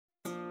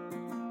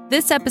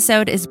This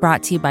episode is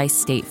brought to you by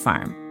State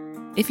Farm.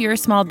 If you're a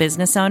small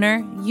business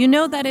owner, you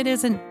know that it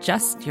isn't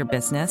just your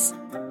business,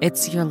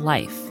 it's your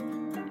life.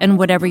 And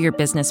whatever your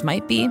business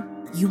might be,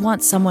 you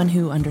want someone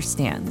who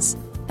understands.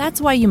 That's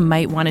why you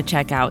might want to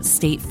check out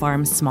State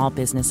Farm Small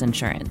Business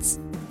Insurance.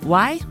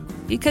 Why?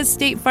 Because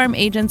State Farm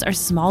agents are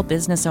small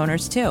business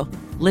owners too,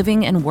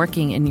 living and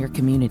working in your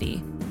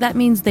community. That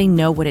means they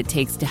know what it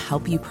takes to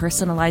help you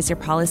personalize your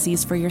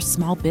policies for your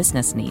small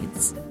business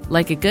needs.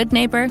 Like a good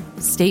neighbor,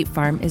 State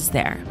Farm is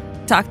there.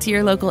 Talk to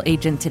your local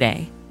agent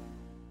today.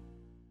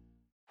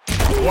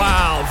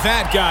 Wow,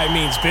 that guy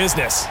means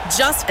business.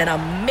 Just an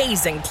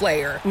amazing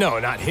player. No,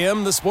 not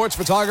him, the sports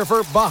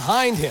photographer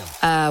behind him.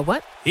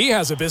 What? He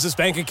has a business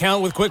bank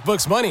account with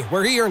QuickBooks Money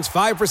where he earns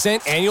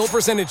 5% annual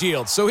percentage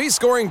yield, so he's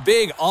scoring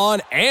big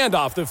on and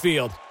off the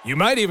field. You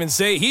might even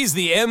say he's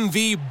the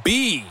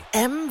MVB.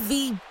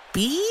 MVP?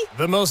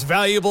 The most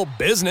valuable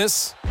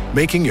business.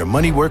 Making your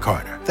money work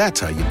harder. That's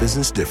how you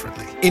business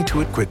differently.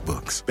 Intuit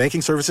QuickBooks.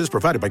 Banking services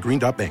provided by Green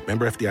Dot Bank.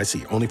 Member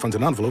FDIC. Only funds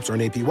and envelopes earn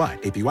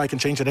APY. APY can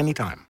change at any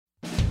time.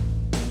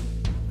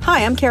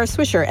 Hi, I'm Kara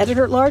Swisher,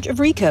 editor-at-large of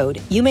Recode.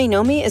 You may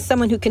know me as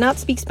someone who cannot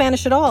speak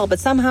Spanish at all, but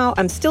somehow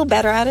I'm still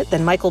better at it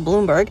than Michael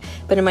Bloomberg.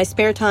 But in my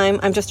spare time,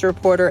 I'm just a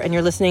reporter, and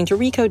you're listening to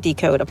Recode,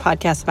 Decode, a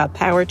podcast about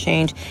power,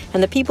 change,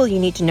 and the people you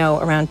need to know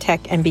around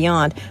tech and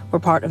beyond. We're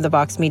part of the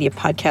Vox Media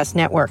Podcast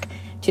Network.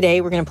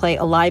 Today, we're going to play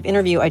a live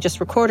interview I just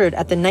recorded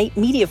at the Night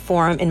Media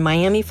Forum in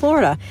Miami,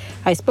 Florida.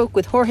 I spoke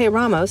with Jorge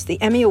Ramos, the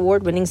Emmy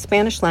Award-winning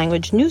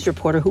Spanish-language news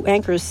reporter who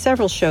anchors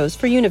several shows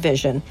for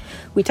Univision.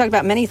 We talked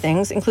about many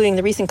things, including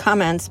the recent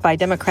comments by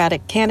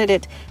Democratic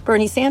candidate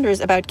Bernie Sanders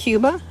about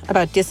Cuba,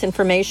 about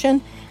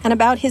disinformation, and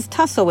about his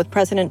tussle with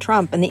President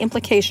Trump and the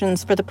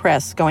implications for the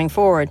press going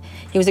forward.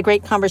 It was a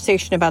great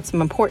conversation about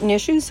some important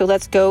issues, so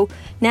let's go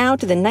now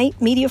to the Night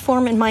Media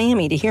Forum in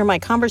Miami to hear my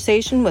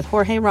conversation with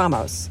Jorge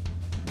Ramos.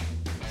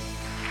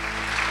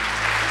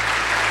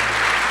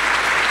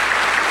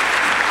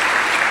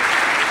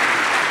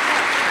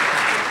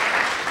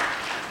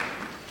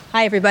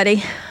 Hi,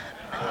 everybody.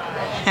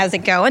 How's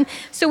it going?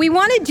 So we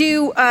want to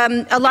do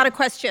a lot of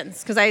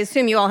questions, because I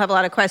assume you all have a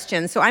lot of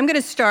questions. So I'm going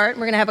to start.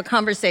 We're going to have a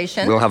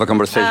conversation. We'll have a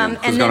conversation.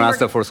 Who's going to ask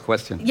the first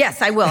question?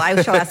 Yes, I will.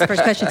 I shall ask the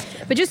first question.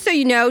 But just so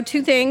you know,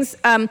 two things.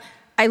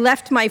 I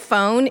left my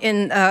phone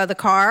in the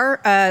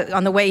car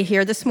on the way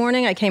here this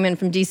morning. I came in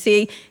from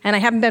D.C., and I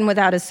haven't been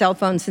without a cell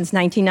phone since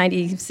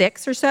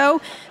 1996 or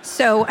so.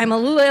 So I'm a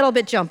little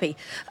bit jumpy.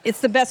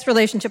 It's the best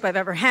relationship I've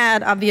ever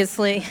had,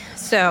 obviously.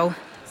 So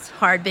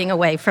hard being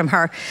away from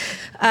her.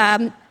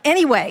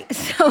 Anyway,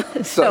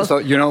 so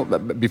you know,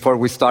 before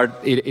we start,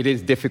 it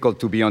is difficult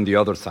to be on the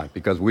other side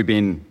because we've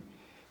been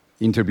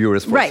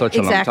interviewers for such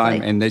a long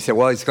time, and they say,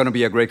 well, it's going to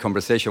be a great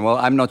conversation. Well,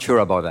 I'm not sure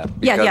about that.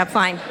 Yeah,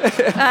 fine.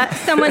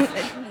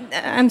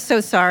 I'm so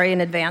sorry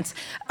in advance.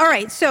 All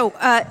right, so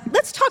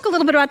let's talk a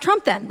little bit about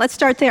Trump then. Let's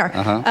start there.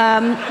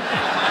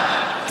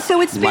 So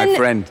it's been my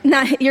friend.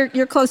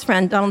 Your close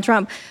friend, Donald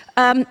Trump.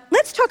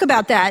 Let's talk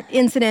about that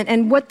incident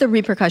and what the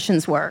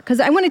repercussions were. Because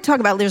I want to talk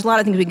about, there's a lot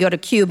of things. We could go to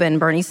Cuba and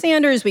Bernie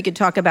Sanders. We could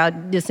talk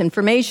about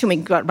disinformation. We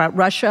could talk about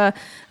Russia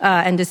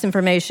and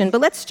disinformation.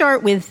 But let's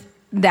start with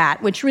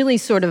that, which really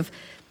sort of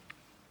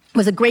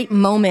was a great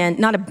moment,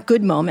 not a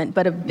good moment,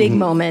 but a big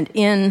moment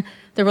in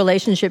the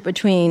relationship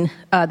between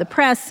the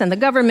press and the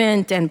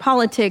government and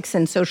politics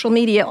and social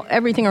media,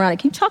 everything around it.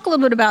 Can you talk a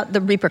little bit about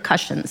the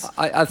repercussions?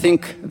 I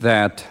think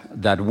that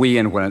we,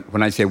 and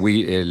when I say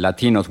we,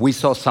 Latinos, we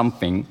saw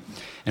something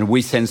and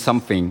we sensed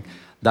something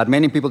that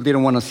many people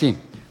didn't want to see.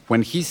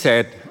 When he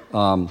said,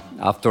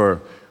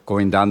 after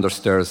going down the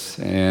stairs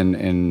and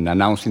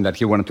announcing that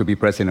he wanted to be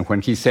president,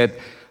 when he said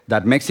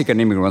that Mexican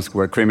immigrants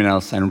were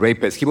criminals and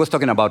rapists, he was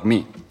talking about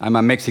me. I'm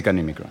a Mexican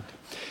immigrant.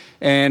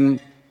 And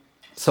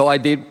so I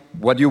did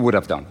what you would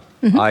have done.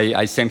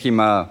 I sent him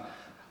a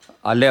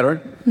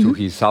letter to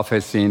his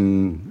office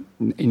in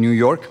New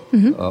York,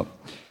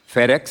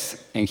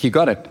 FedEx, and he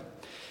got it.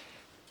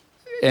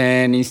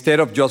 And instead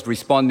of just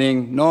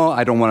responding, no,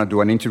 I don't want to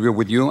do an interview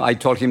with you, I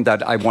told him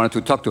that I wanted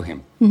to talk to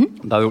him.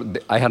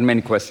 That I had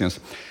many questions.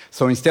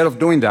 So instead of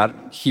doing that,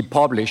 he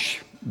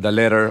published the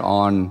letter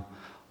on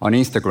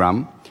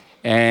Instagram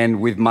and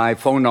with my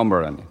phone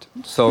number on it.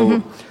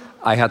 So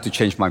I had to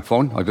change my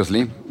phone,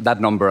 obviously. That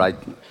number, I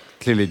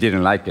clearly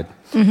didn't like it.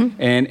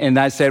 And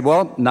I said,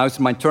 well, now it's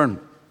my turn.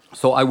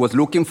 So I was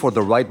looking for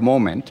the right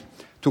moment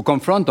to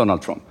confront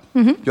Donald Trump,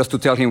 just to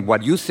tell him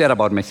what you said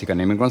about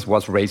Mexican immigrants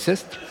was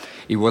racist,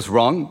 it was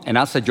wrong, and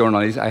as a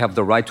journalist, I have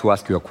the right to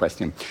ask you a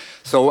question.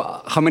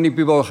 So how many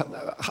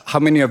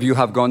of you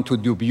have gone to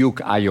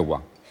Dubuque,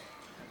 Iowa?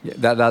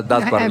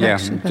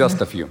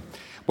 Just a few.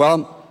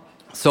 Well,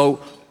 so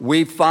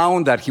we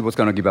found that he was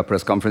going to give a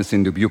press conference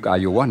in Dubuque,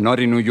 Iowa, not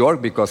in New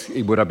York, because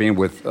it would have been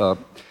with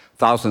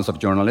thousands of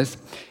journalists.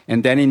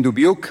 And then in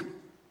Dubuque,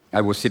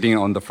 I was sitting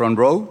on the front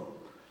row.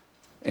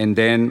 And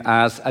then,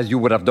 as you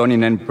would have done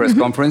in any press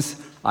conference,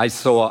 I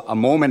saw a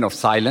moment of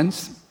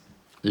silence,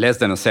 less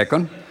than a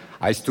second.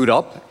 I stood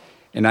up,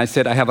 And I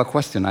said, I have a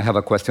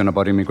question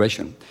about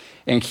immigration.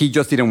 And he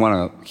just didn't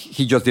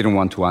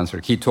want to answer.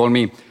 He told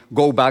me,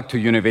 go back to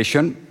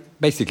Univision.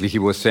 Basically, he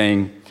was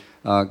saying,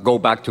 go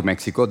back to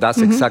Mexico. That's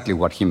exactly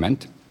what he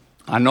meant.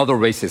 Another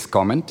racist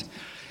comment.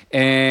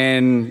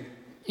 And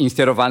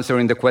instead of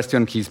answering the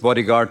question, his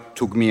bodyguard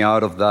took me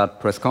out of that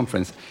press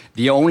conference.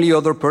 The only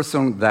other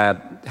person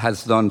that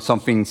has done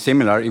something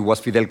similar, it was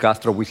Fidel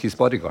Castro with his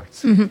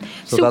bodyguards.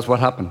 So that's what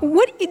happened.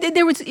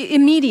 There was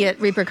immediate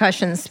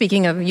repercussions,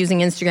 speaking of using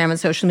Instagram and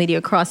social media,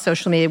 across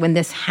social media when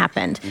this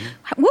happened.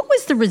 What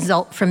was the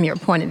result from your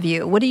point of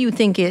view? What do you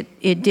think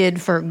it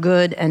did for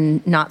good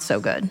and not so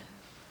good?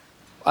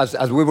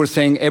 As we were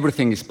saying,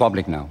 everything is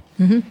public now.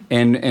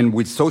 And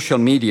with social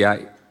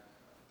media,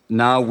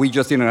 now we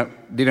just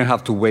didn't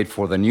have to wait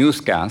for the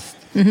newscast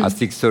at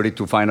 6:30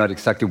 to find out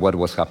exactly what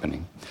was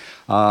happening.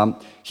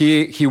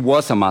 He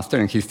was a master,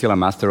 and he's still a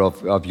master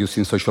of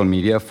using social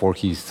media for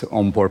his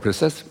own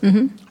purposes.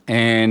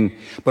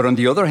 But on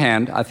the other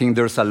hand, I think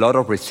there's a lot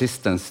of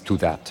resistance to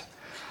that.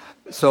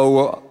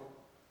 So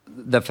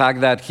the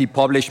fact that he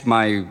published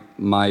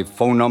my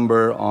phone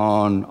number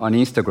on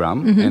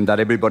Instagram, and that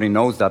everybody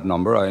knows that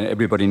number,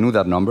 everybody knew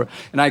that number,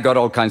 and I got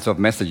all kinds of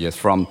messages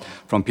from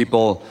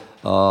people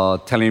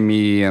telling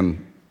me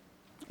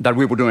that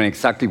we were doing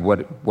exactly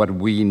what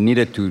we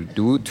needed to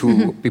do,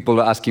 to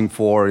people asking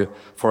for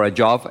a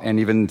job and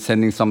even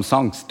sending some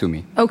songs to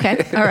me. Okay,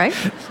 all right.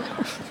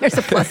 There's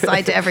a plus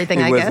side to everything,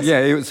 I guess.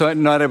 Yeah, so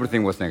not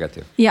everything was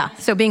negative. Yeah,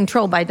 so being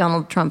trolled by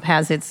Donald Trump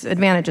has its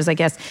advantages, I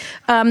guess.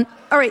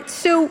 All right,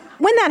 so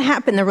when that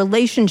happened, the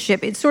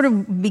relationship, it sort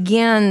of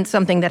began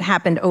something that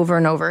happened over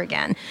and over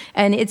again.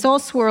 And it's all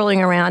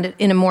swirling around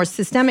in a more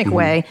systemic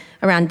way,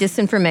 around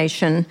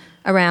disinformation,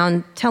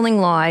 around telling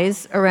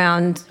lies,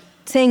 around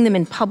saying them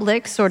in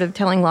public, sort of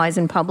telling lies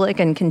in public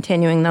and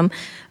continuing them.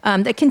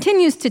 That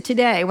continues to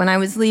today. When I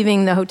was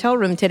leaving the hotel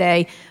room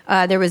today,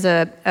 there was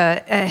a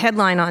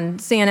headline on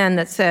CNN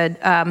that said,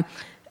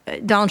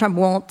 Donald Trump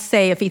won't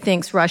say if he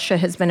thinks Russia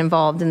has been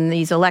involved in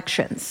these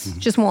elections.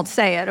 Just won't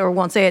say it, or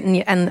won't say it.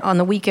 And on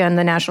the weekend,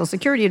 the National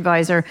Security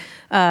Advisor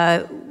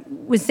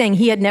was saying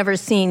he had never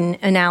seen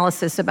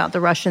analysis about the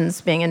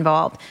Russians being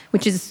involved,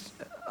 which is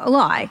a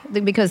lie,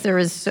 because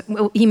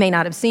he may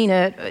not have seen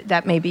it.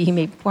 That may be, he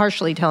may be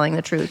partially telling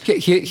the truth.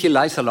 He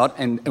lies a lot,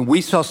 and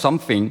we saw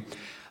something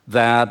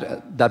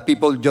that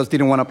people just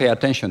didn't want to pay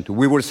attention to.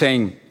 We were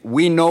saying,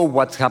 we know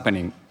what's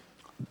happening.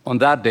 On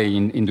that day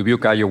in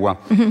Dubuque, Iowa,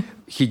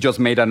 he just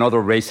made another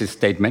racist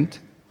statement.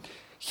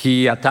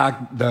 He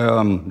attacked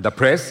the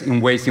press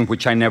in ways in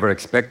which I never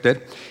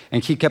expected,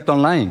 and he kept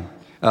on lying.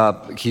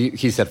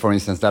 He said, for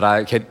instance,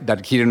 that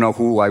he didn't know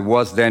who I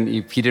was. Then,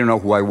 if he didn't know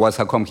who I was,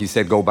 how come he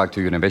said, go back to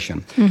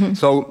Univision?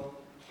 So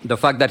the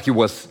fact that he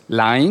was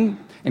lying,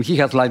 and he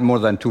has lied more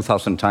than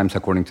 2,000 times,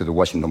 according to the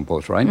Washington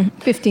Post, right?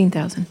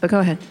 15,000, but go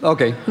ahead.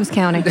 Okay. Who's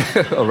counting?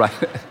 All right.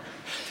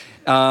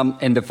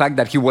 And the fact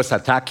that he was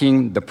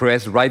attacking the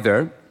press right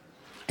there,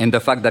 and the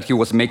fact that he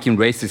was making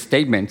racist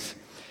statements.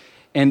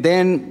 And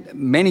then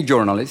many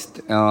journalists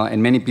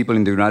and many people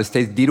in the United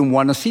States didn't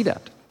want to see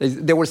that.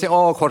 They were saying,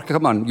 oh, Jorge,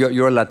 come on,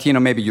 you're a Latino,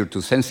 maybe you're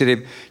too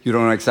sensitive, you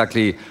don't know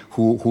exactly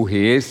who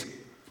he is.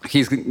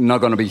 He's not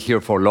going to be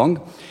here for long.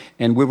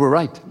 And we were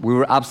right. We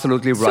were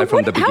absolutely right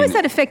from the beginning. How has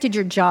that affected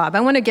your job?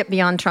 I want to get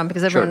beyond Trump,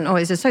 because everyone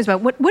always just talks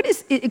about what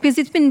is it, because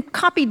it's been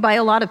copied by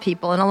a lot of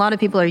people, and a lot of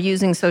people are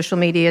using social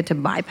media to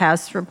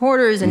bypass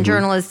reporters and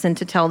journalists and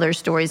to tell their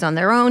stories on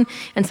their own.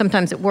 And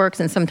sometimes it works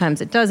and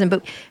sometimes it doesn't.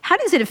 But how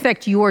does it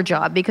affect your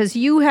job? Because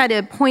you had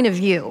a point of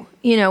view,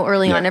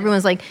 early on.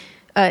 Everyone's like,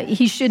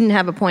 he shouldn't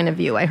have a point of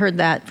view. I heard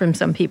that from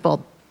some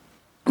people.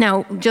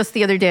 Now, just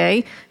the other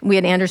day, we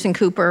had Anderson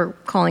Cooper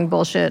calling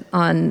bullshit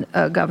on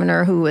a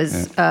governor who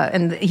was,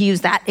 and he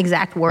used that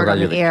exact word on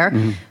the air.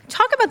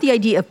 Talk about the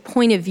idea of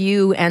point of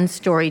view and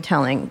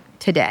storytelling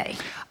today.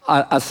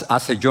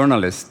 As a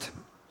journalist,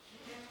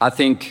 I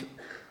think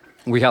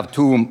we have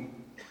two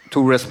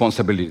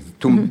responsibilities,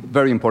 two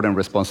very important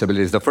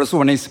responsibilities. The first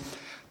one is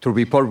to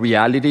report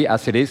reality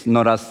as it is,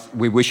 not as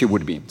we wish it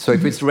would be. So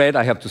if it's red,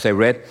 I have to say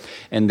red.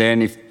 And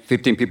then if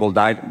 15 people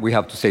died, we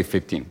have to say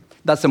 15.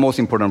 That's the most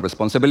important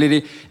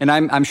responsibility. And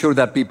I'm sure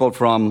that people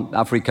from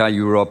Africa,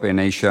 Europe, and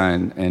Asia,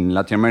 and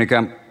Latin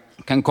America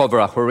can cover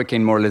a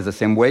hurricane more or less the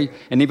same way,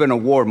 and even a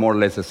war more or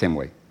less the same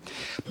way.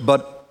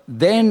 But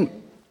then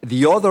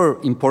the other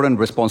important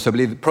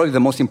responsibility, probably the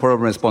most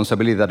important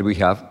responsibility that we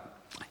have,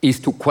 is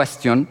to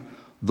question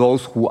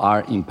those who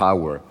are in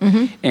power.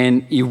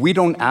 And if we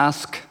don't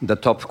ask the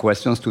tough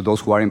questions to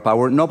those who are in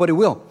power, nobody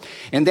will.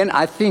 And then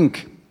I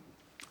think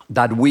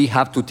that we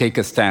have to take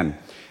a stand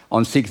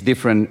on 6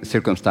 different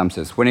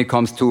circumstances when it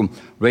comes to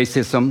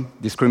racism,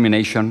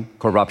 discrimination,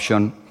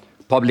 corruption,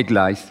 public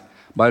lies,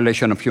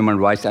 violation of human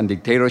rights, and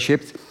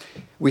dictatorships.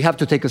 We have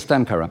to take a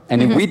stand, Kara.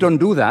 And if we don't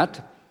do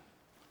that,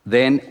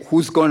 then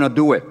who's going to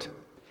do it?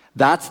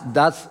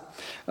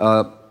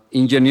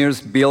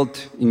 Engineers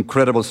build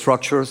incredible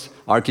structures,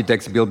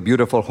 architects build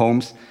beautiful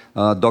homes,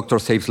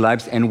 doctors save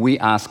lives, and we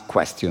ask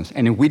questions.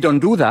 And if we don't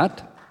do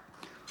that,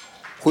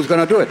 who's going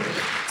to do it?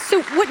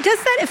 So what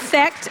does that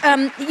affect?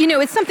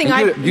 It's something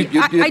I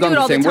do it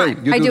all the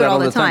time. I do it all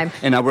the time.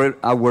 And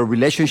our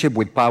relationship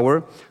with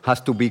power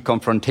has to be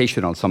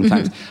confrontational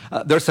sometimes.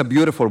 There's a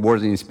beautiful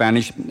word in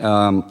Spanish,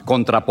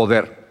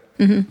 contrapoder.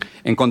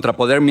 And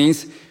contrapoder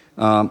means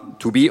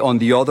to be on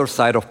the other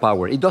side of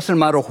power. It doesn't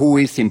matter who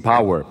is in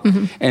power.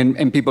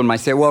 And people might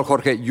say, well,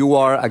 Jorge, you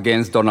are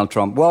against Donald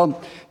Trump. Well,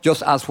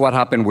 just ask what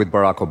happened with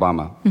Barack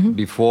Obama.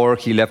 Before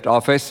he left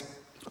office,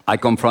 I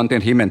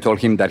confronted him and told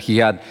him that he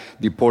had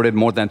deported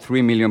more than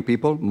 3 million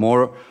people,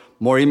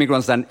 more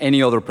immigrants than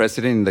any other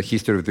president in the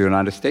history of the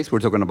United States. We're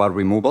talking about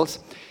removals.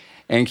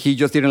 And he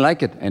just didn't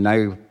like it. And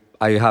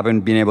I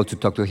haven't been able to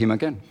talk to him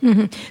again.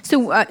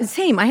 So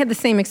same. I had the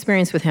same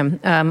experience with him.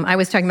 I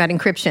was talking about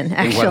encryption,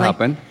 actually. And what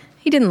happened?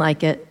 He didn't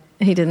like it.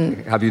 He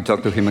didn't. Have you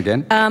talked to him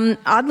again?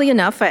 Oddly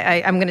enough,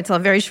 I'm going to tell a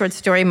very short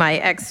story. My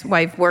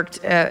ex-wife worked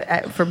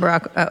for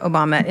Barack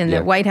Obama in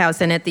the White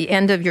House, and at the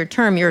end of your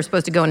term, you're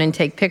supposed to go in and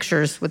take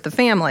pictures with the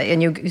family,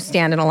 and you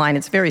stand in a line.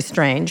 It's very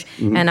strange.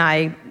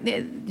 And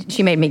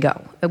she made me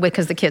go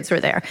because the kids were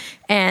there.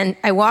 And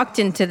I walked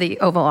into the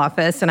Oval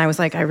Office, and I was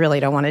like, I really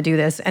don't want to do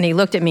this. And he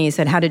looked at me, he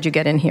said, how did you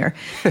get in here?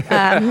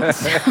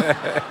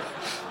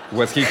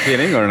 Was he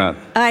kidding or not?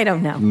 I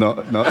don't know. No.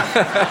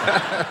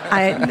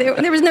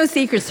 There was no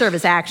Secret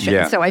Service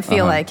action, so I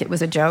feel like it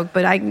was a joke,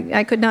 but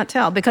I could not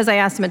tell because I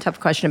asked him a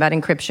tough question about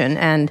encryption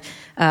and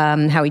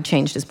how he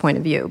changed his point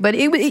of view. But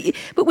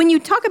when you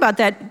talk about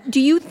that, do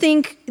you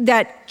think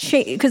that,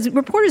 because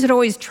reporters had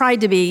always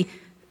tried to be,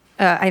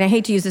 and I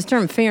hate to use this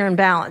term, fair and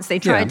balanced. They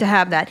tried to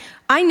have that.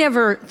 I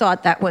never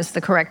thought that was the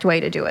correct way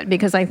to do it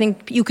because I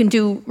think you can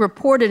do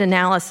reported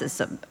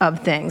analysis of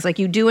things. Like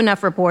you do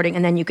enough reporting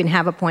and then you can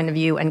have a point of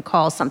view and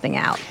call something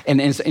out. And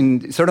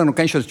in certain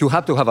occasions, you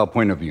have to have a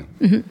point of view.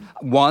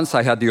 Once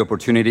I had the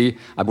opportunity,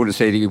 I wouldn't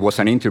say it was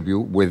an interview,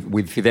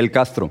 with Fidel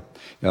Castro.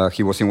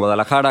 He was in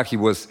Guadalajara. He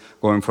was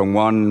going from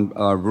one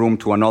room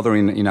to another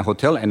in a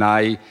hotel, and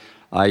I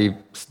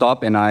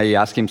stopped and I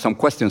asked him some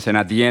questions, and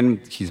at the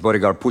end, his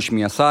bodyguard pushed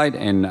me aside,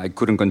 and I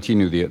couldn't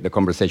continue the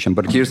conversation.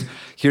 But here's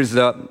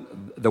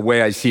the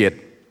way I see it.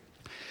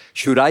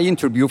 Should I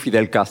interview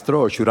Fidel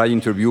Castro, or should I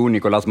interview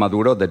Nicolás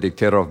Maduro, the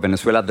dictator of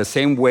Venezuela, the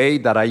same way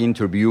that I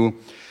interview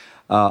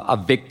a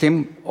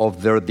victim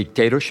of their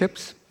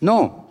dictatorships?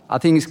 No, I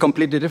think it's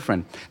completely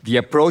different. The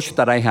approach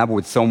that I have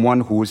with someone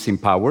who is in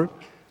power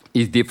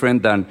is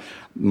different than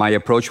my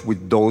approach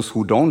with those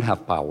who don't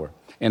have power.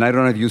 And I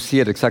don't know if you see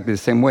it exactly the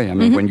same way. I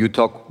mean, when you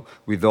talk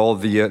with all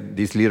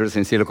these leaders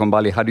in Silicon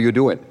Valley, how do you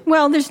do it?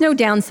 Well, there's no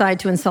downside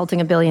to insulting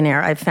a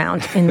billionaire, I've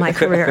found in my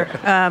career.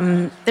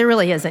 There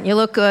really isn't. You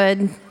look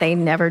good, they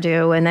never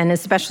do. And then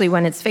especially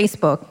when it's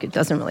Facebook, it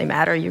doesn't really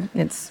matter.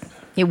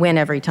 You win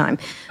every time.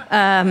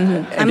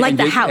 I'm like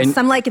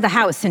the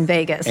house in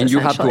Vegas. And you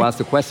have to ask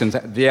the questions.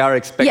 They are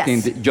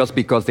expecting just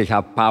because they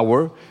have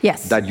power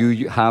that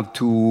you have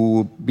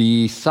to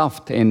be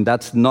soft, and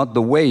that's not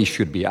the way it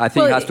should be. I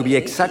think it has to be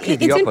exactly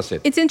the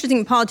opposite. It's interesting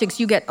in politics,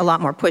 you get a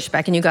lot more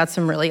pushback, and you got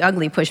some really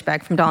ugly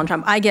pushback from Donald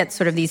Trump. I get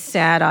sort of these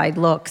sad-eyed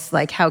looks,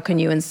 like, how can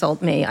you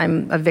insult me?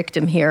 I'm a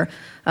victim here.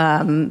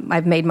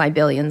 I've made my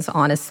billions,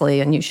 honestly,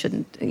 and you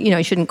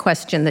shouldn't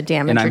question the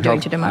damage you're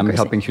doing to democracy. I'm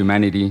helping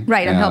humanity.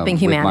 Right, I'm helping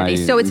humanity.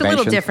 So it's a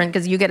little different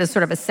because you get a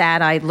sort of a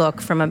sad-eyed look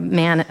from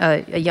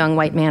a young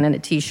white man in a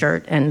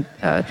T-shirt and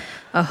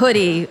a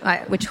hoodie,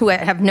 who I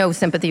have no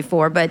sympathy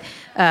for, but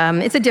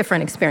it's a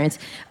different experience.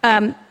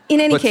 In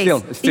any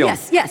case, still.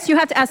 Yes, you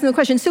have to ask them the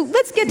question. So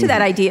let's get to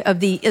that idea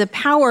of the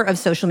power of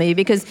social media,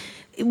 because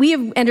we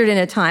have entered in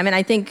a time, and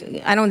I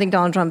don't think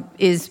Donald Trump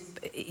is.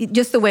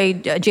 Just the way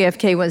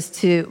FDR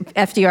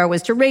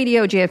was to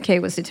radio,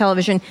 JFK was to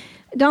television,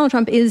 Donald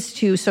Trump is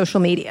to social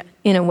media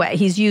in a way.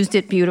 He's used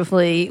it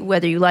beautifully,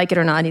 whether you like it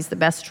or not. He's the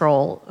best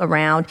troll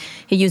around.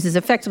 He uses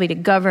effectively to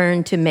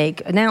govern, to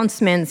make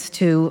announcements,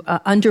 to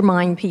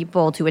undermine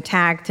people, to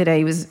attack. Today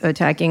he was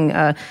attacking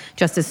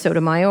Justice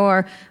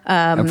Sotomayor.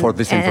 And for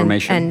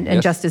disinformation.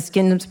 And Justice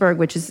Ginsburg,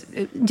 which is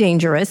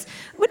dangerous.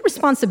 What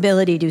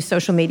responsibility do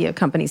social media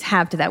companies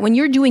have to that? When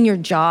you're doing your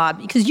job,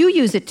 because you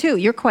use it too,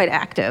 you're quite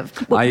active.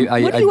 What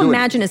do you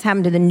imagine has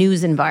happened to the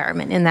news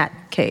environment in that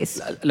case?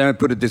 Let me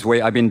put it this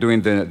way. I've been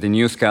doing the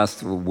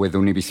newscast with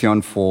Univision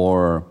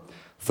for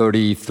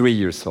 33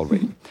 years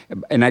already.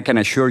 And I can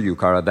assure you,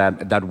 Cara,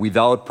 that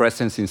without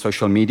presence in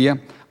social media,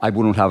 I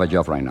wouldn't have a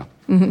job right now.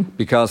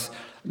 Because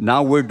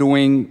now we're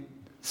doing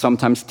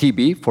sometimes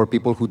TV for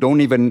people who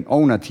don't even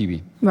own a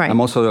TV. Right. I'm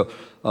also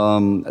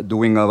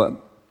doing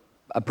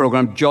a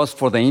program just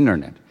for the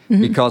internet,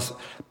 because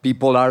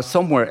people are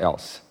somewhere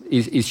else.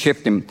 Is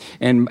shifting.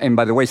 And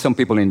by the way, some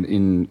people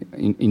in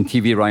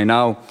TV right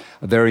now,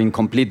 they're in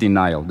complete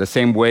denial. The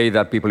same way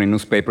that people in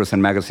newspapers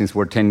and magazines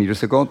were 10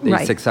 years ago,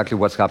 it's exactly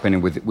what's happening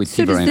with TV right now.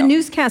 So does the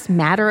newscast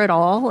matter at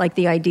all, like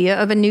the idea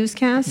of a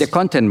newscast? The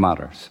content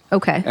matters.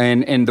 Okay.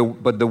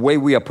 But the way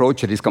we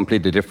approach it is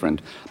completely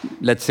different.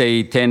 Let's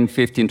say 10,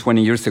 15,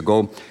 20 years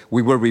ago,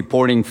 we were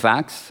reporting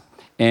facts,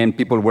 and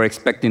people were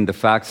expecting the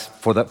facts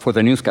for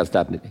the newscast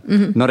that day.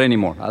 Not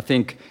anymore. I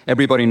think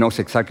everybody knows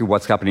exactly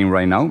what's happening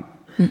right now.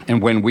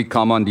 And when we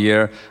come on the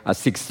air at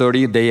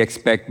 6:30, they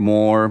expect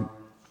more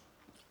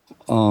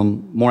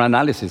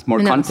analysis,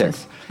 more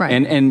context. Right.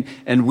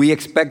 And we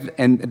expect,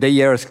 and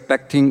they are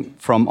expecting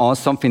from us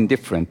something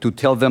different, to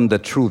tell them the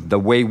truth, the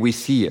way we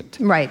see it.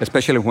 Right.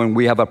 Especially when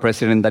we have a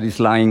president that is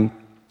lying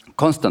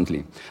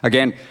constantly.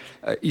 Again,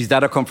 is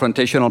that a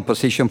confrontational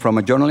position from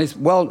a journalist?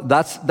 Well,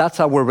 that's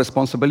our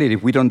responsibility.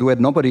 If we don't do it,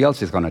 nobody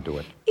else is going to do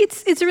it.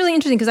 It's really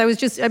interesting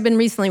because I've been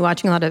recently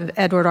watching a lot of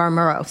Edward R.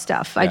 Murrow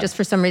stuff. Yeah.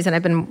 For some reason,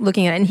 I've been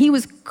looking at it, and he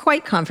was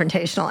quite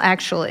confrontational,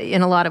 actually,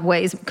 in a lot of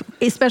ways,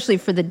 especially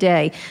for the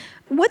day.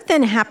 What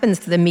then happens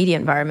to the media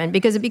environment?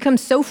 Because it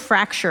becomes so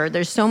fractured,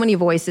 there's so many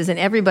voices, and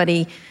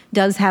everybody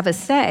does have a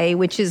say,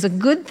 which is a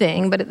good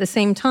thing, but at the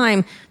same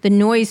time, the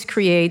noise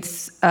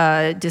creates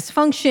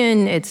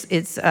dysfunction,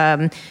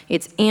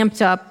 it's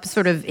amped up,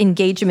 sort of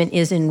engagement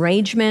is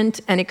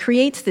enragement, and it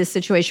creates this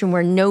situation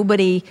where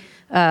nobody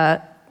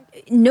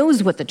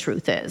knows what the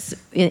truth is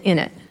in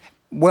it.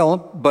 Well,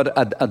 but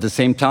at the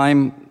same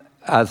time,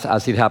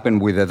 as it happened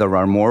with Edward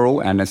R.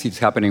 Murrow, and as it's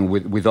happening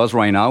with us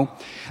right now,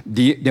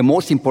 the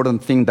most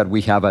important thing that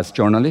we have as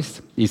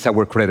journalists is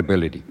our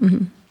credibility.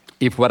 Mm-hmm.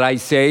 If what I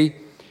say,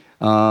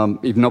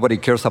 if nobody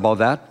cares about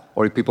that,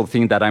 or if people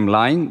think that I'm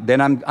lying,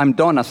 then I'm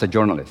done as a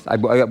journalist. I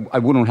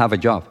wouldn't have a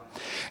job.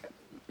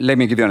 Let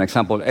me give you an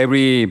example.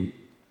 Every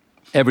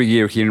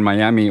year here in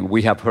Miami,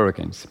 we have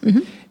hurricanes. Mm-hmm.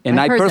 And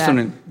I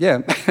personally,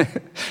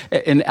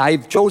 and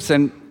I've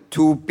chosen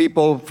 2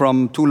 people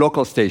from 2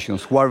 local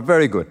stations who are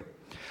very good.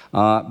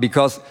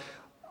 Because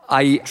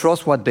I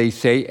trust what they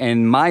say,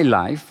 and my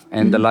life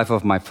and the life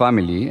of my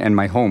family and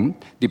my home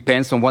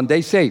depends on what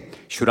they say.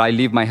 Should I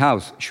leave my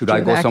house? Should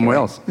I go somewhere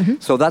else? Mm-hmm.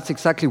 So that's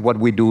exactly what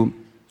we do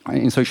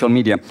in social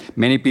media.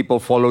 Many people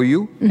follow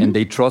you, and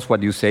they trust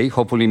what you say.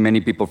 Hopefully many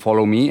people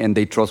follow me, and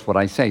they trust what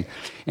I say.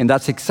 And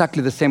that's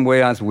exactly the same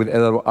way as with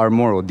Edward R.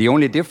 Murrow. The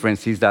only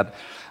difference is that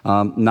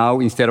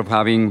now, instead of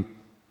having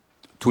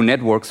 2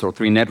 networks or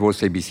 3 networks,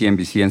 ABC,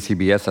 NBC, and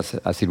CBS,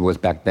 as it was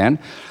back then.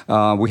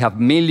 We have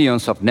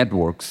millions of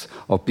networks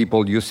of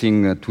people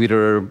using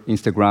Twitter,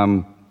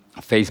 Instagram,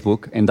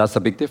 Facebook, and that's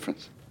a big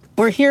difference.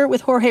 We're here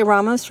with Jorge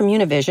Ramos from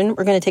Univision.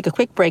 We're going to take a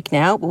quick break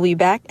now. We'll be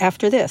back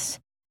after this.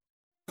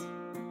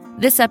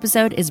 This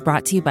episode is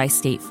brought to you by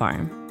State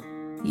Farm.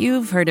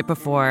 You've heard it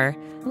before.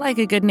 Like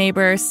a good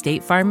neighbor,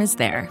 State Farm is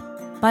there.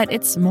 But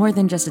it's more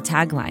than just a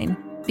tagline.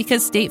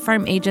 Because State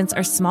Farm agents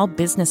are small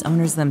business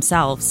owners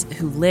themselves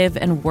who live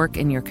and work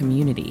in your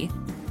community.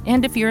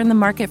 And if you're in the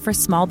market for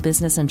small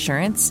business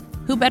insurance,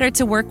 who better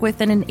to work with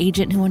than an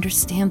agent who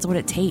understands what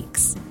it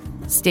takes?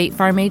 State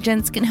Farm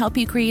agents can help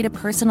you create a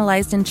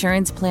personalized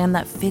insurance plan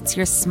that fits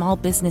your small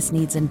business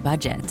needs and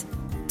budget.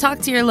 Talk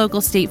to your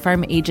local State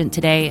Farm agent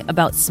today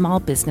about small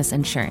business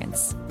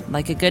insurance.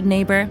 Like a good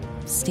neighbor,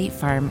 State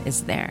Farm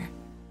is there.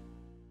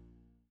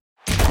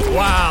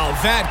 Wow,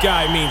 that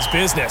guy means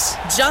business.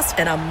 Just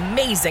an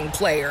amazing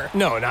player.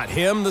 No, not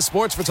him, the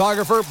sports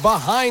photographer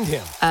behind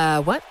him.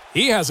 What?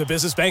 He has a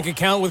business bank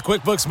account with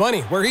QuickBooks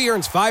Money where he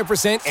earns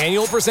 5%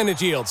 annual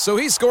percentage yield, so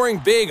he's scoring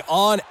big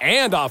on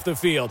and off the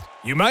field.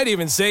 You might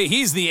even say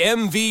he's the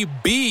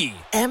MVB.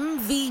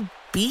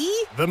 MVP?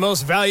 The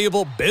most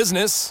valuable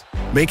business.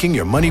 Making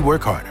your money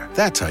work harder.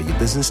 That's how you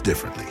business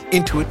differently.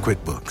 Intuit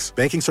QuickBooks.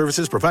 Banking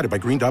services provided by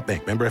Green Dot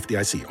Bank. Member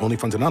FDIC. Only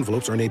funds and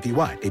envelopes earn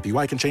APY.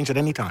 APY can change at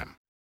any time.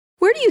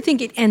 Where do you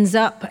think it ends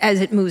up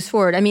as it moves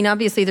forward? I mean,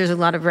 obviously, there's a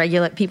lot of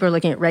people are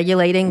looking at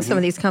regulating some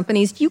of these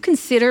companies. Do you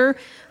consider,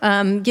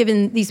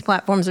 given these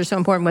platforms are so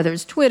important, whether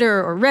it's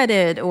Twitter or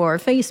Reddit or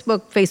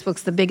Facebook,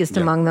 Facebook's the biggest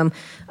among them,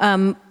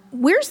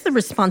 where's the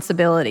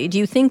responsibility? Do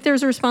you think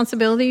there's a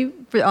responsibility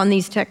on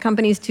these tech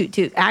companies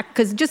to act?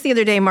 Because just the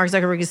other day, Mark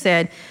Zuckerberg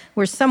said,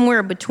 we're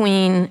somewhere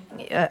between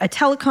a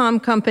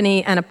telecom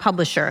company and a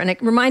publisher. And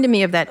it reminded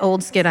me of that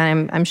old skit,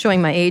 I'm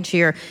showing my age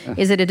here,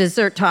 is it a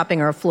dessert topping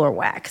or a floor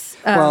wax?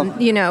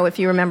 If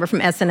you remember from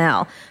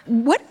SNL.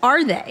 What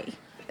are they?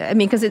 I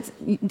mean, because it's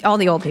all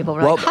the old people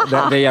were like,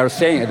 ha-ha. They are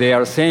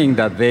saying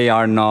that they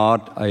are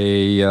not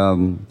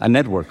a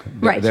network.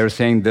 Right. They're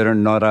saying they're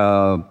not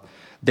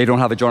they don't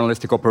have a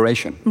journalistic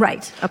operation.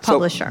 Right, a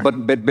publisher. So,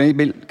 but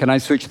maybe, can I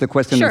switch the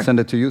question Sure. and send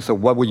it to you? So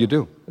what would you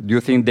do? Do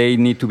you think they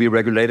need to be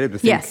regulated?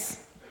 Yes.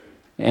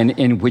 And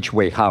in which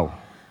way? How?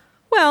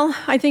 Well,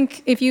 I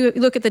think if you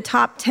look at the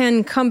top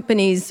 10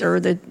 companies, or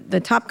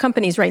the top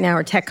companies right now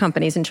are tech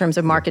companies in terms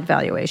of market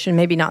valuation.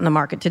 Maybe not in the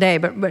market today,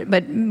 but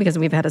because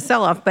we've had a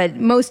sell-off. But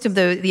most of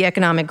the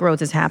economic growth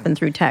has happened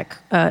through tech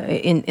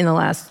in the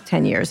last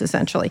 10 years,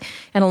 essentially.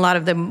 And a lot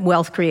of the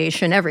wealth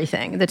creation,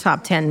 everything. The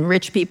top 10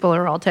 rich people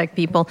are all tech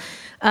people.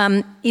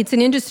 It's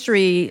an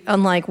industry,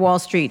 unlike Wall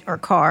Street or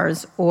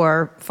cars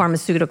or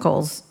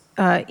pharmaceuticals.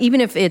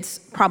 Even if it's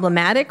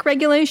problematic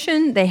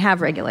regulation, they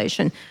have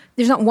regulation.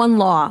 There's not one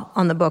law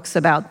on the books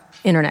about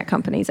internet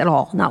companies at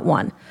all, not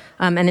one.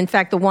 And in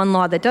fact, the one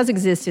law that does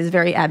exist is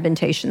very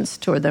advantageous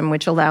toward them,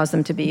 which allows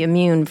them to be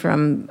immune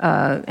from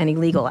any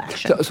legal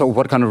action. So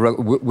what kind of,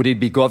 would it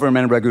be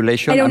government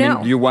regulation? I don't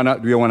know. Do you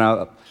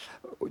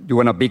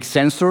want a big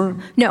censor?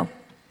 No.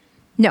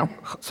 No.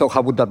 So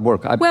how would that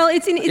work? Well,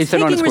 it's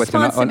taking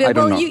responsibility. I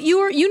don't know.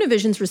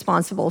 Univision's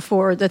responsible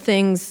for the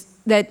things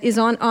that is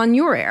on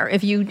your air.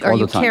 If you are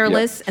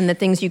careless and the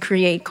things you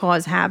create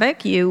cause havoc,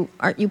 you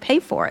pay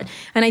for it.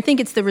 And I think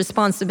it's the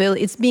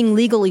responsibility. It's being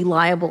legally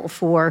liable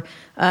for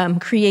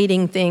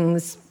creating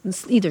things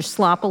either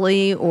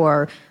sloppily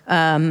or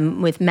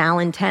with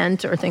malintent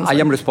or things. I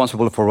am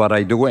responsible for what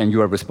I do, and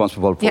you are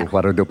responsible for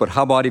what I do. But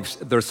how about if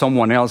there's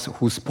someone else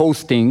who's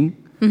posting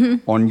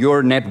on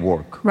your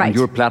network, on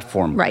your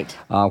platform? Right.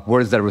 Where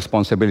is that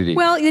responsibility?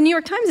 Well, the New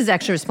York Times is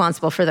actually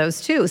responsible for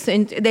those too. So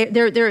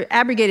they're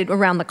abrogated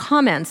around the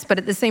comments, but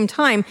at the same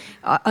time,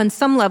 on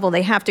some level,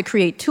 they have to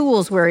create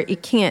tools where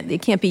it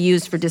can't be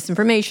used for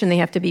disinformation.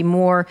 They have to be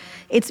more.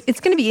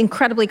 It's going to be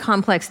incredibly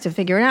complex to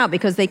figure it out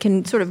because they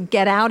can sort of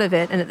get out of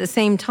it and at the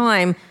same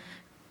time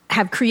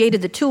have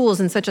created the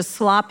tools in such a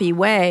sloppy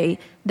way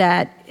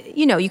that.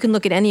 You can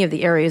look at any of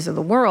the areas of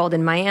the world.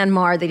 In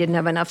Myanmar, they didn't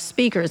have enough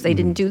speakers. They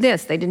didn't do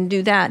this. They didn't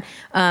do that.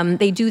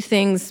 They do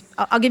things.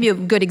 I'll give you a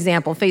good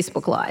example,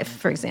 Facebook Live,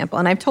 for example.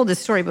 And I've told this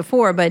story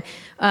before, but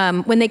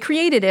when they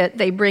created it,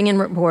 they bring in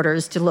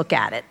reporters to look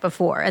at it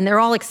before. And they're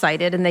all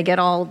excited, and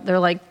they're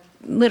like,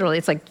 literally,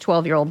 it's like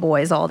 12-year-old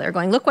boys all there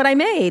going, look what I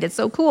made. It's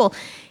so cool.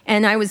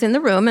 And I was in the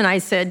room, and I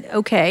said,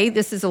 okay,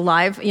 this is a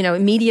live,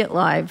 immediate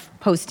live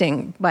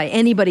posting by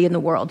anybody in the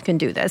world can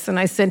do this. And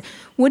I said,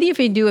 what do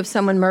you do if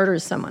someone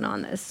murders someone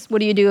on this? What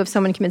do you do if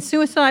someone commits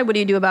suicide? What do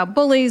you do about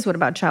bullies? What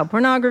about child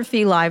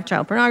pornography, live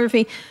child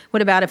pornography?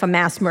 What about if a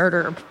mass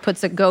murderer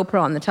puts a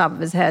GoPro on the top of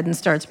his head and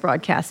starts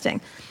broadcasting?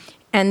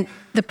 And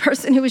the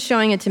person who was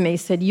showing it to me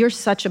said, you're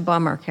such a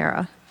bummer,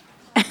 Kara.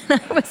 And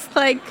I was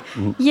like,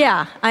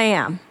 yeah, I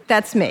am.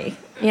 That's me.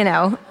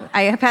 I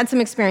have had some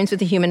experience with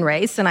the human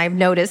race, and I've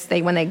noticed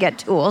when they get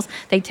tools,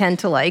 they tend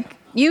to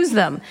use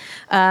them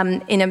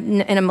in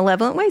a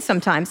malevolent way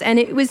sometimes. And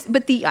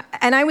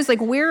I was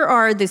like, where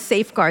are the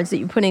safeguards that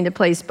you put into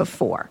place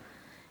before?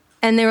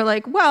 And they were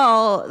like,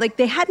 well,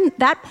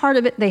 that part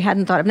of it they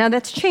hadn't thought of. Now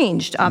that's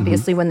changed,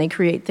 obviously, when they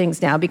create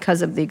things now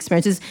because of the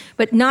experiences,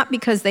 but not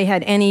because they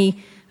had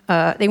any.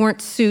 They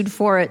weren't sued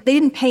for it. They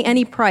didn't pay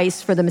any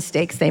price for the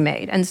mistakes they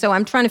made. And so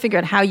I'm trying to figure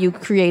out how you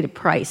create a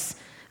price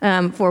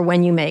for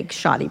when you make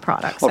shoddy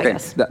products, I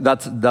guess.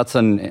 That's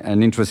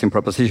an interesting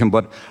proposition.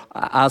 But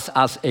as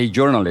a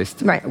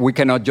journalist, we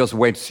cannot just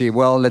wait to see,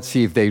 well, let's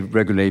see if they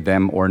regulate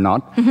them or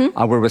not.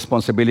 Our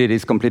responsibility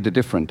is completely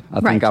different.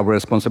 I think our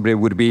responsibility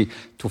would be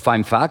to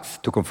find facts,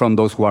 to confront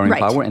those who are in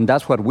power, and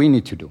that's what we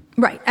need to do.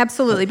 Right,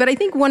 absolutely. But I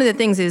think one of the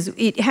things is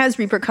it has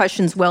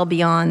repercussions well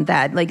beyond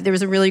that. There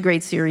was a really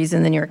great series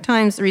in the New York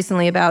Times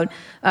recently about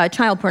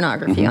child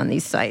pornography on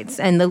these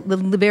sites, and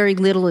the very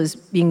little is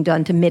being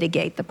done to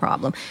mitigate the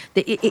problem.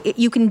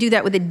 You can do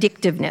that with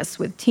addictiveness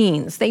with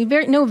teens. They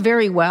know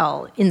very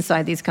well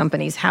inside these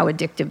companies how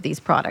addictive these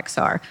products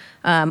are,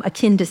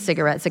 akin to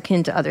cigarettes,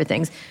 akin to other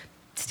things.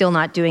 Still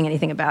not doing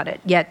anything about it,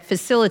 yet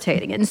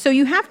facilitating it. And so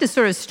you have to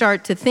sort of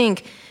start to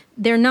think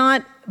they're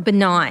not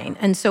benign.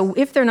 And so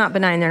if they're not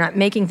benign, they're not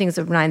making things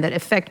that are benign that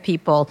affect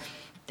people,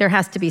 there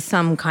has to be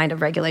some kind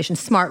of regulation,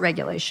 smart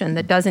regulation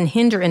that doesn't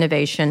hinder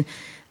innovation.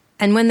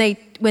 And when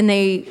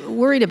they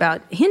worried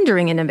about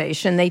hindering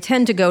innovation, they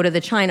tend to go to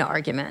the China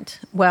argument.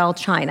 Well,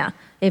 China.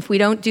 If we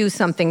don't do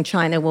something,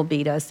 China will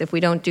beat us. If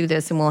we don't do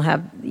this, and we'll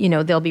have,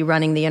 they'll be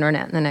running the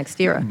internet in the next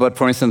era. But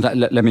for instance,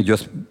 let me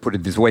just put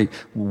it this way.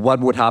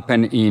 What would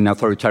happen in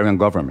authoritarian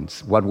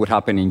governments? What would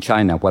happen in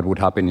China? What would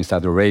happen in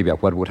Saudi Arabia?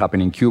 What would happen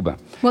in Cuba?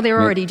 Well,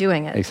 they're already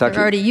doing it. Exactly.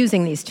 They're already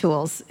using these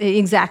tools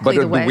exactly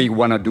the way. But do we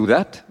want to do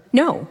that?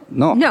 No,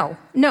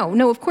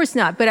 of course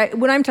not. But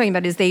what I'm talking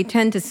about is they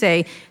tend to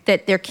say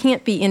that there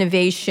can't be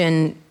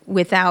innovation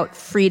without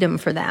freedom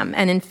for them.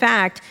 And in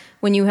fact,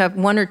 when you have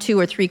one or two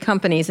or three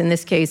companies, in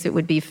this case it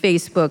would be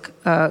Facebook,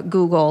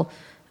 Google,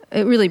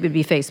 it really would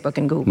be Facebook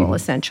and Google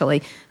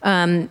essentially,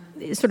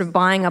 sort of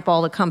buying up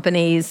all the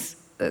companies,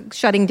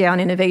 shutting down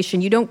innovation,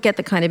 you don't get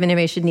the kind of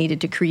innovation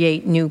needed to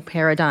create new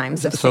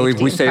paradigms of So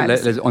if we say,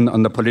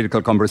 on the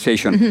political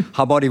conversation,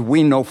 how about if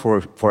we know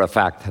for a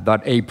fact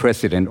that a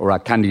president or a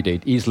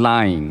candidate is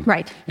lying,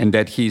 and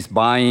that he's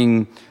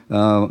buying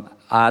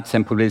ads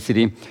and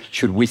publicity,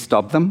 should we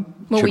stop them?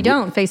 Well, we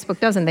don't. Facebook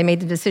doesn't. They made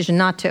the decision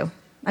not to.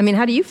 I mean,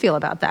 how do you feel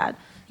about that?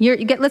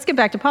 Let's get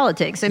back to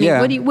politics. I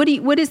mean,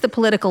 what does the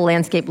political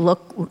landscape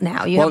look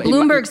now? You have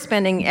Bloomberg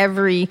spending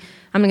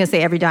I'm going to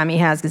say every dime he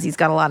has because he's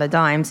got a lot of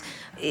dimes,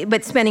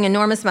 but spending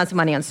enormous amounts of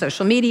money on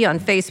social media, on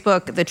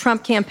Facebook. The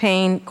Trump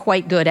campaign,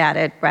 quite good at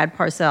it. Brad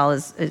Parcell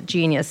is a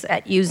genius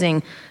at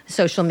using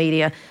social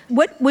media.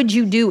 What would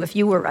you do if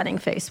you were running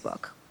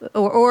Facebook?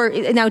 Or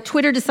now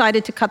Twitter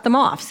decided to cut them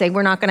off, say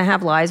we're not going to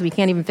have lies, we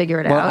can't even figure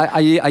it out.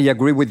 I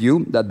agree with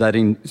you that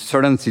in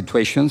certain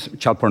situations,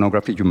 child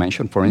pornography you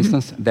mentioned, for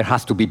instance, there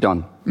has to be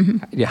done.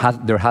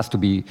 There has to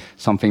be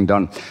something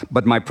done.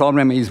 But my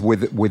problem is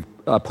with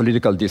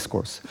political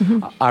discourse.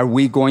 Are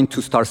we going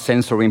to start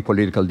censoring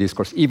political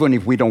discourse, even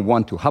if we don't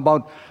want to? How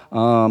about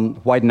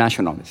white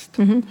nationalists?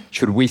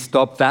 Should we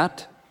stop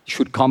that?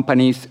 Should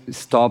companies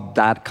stop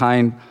that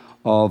kind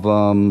of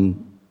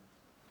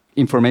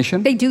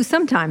information? They do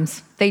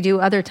sometimes. They do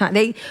other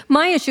times.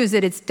 My issue is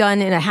that it's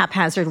done in a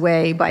haphazard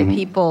way by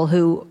people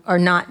who are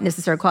not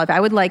necessarily qualified. I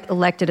would like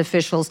elected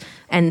officials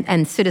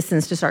and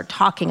citizens to start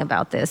talking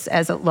about this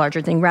as a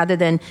larger thing, rather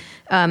than,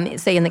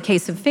 say, in the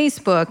case of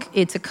Facebook,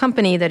 it's a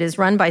company that is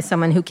run by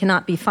someone who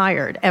cannot be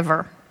fired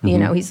ever. You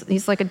know,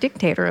 he's like a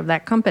dictator of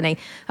that company.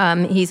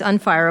 He's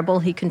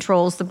unfireable. He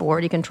controls the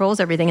board. He controls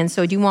everything. And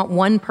so do you want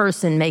one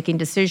person making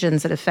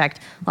decisions that affect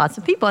lots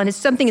of people? And it's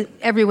something that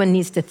everyone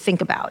needs to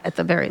think about at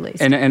the very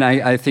least. And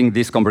I think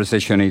this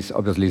conversation is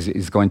obviously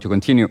is going to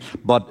continue.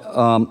 But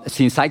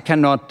since I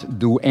cannot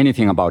do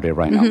anything about it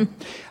right now,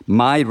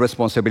 my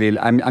responsibility,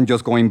 I'm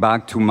just going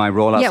back to my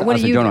role as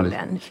a journalist.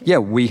 Then? Yeah,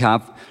 we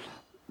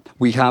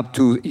have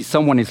to, if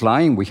someone is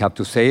lying, we have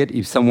to say it.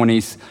 If someone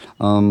is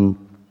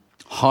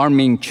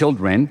harming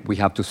children, we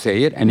have to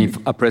say it. And if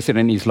a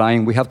president is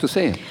lying, we have to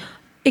say it.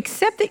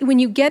 Except that when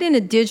you get in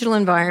a digital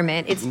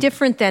environment, it's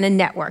different than a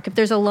network. If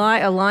there's a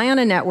lie on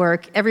a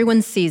network,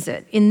 everyone sees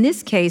it. In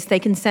this case, they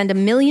can send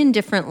 1 million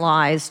different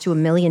lies to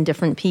 1 million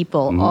different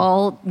people,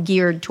 all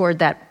geared toward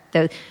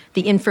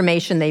the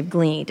information they've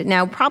gleaned.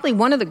 Now, probably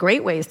one of the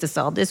great ways to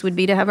solve this would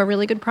be to have a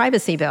really good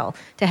privacy bill,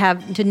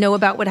 to know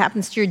about what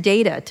happens to your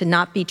data, to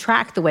not be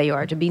tracked the way you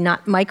are, to be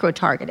not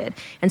micro-targeted.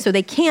 And so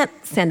they can't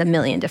send 1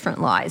 million different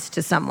lies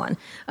to someone.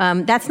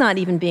 That's not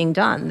even being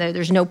done.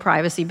 There's no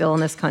privacy bill in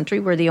this country.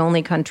 We're the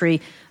only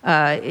country.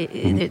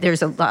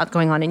 There's a lot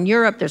going on in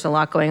Europe. There's a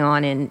lot going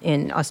on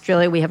in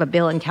Australia. We have a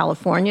bill in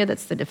California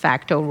that's the de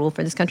facto rule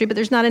for this country, but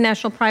there's not a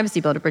national privacy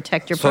bill to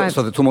protect your privacy.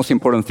 So the two most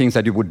important things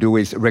that you would do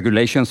is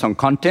regulations on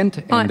content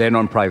and then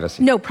on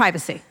privacy. No,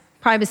 privacy.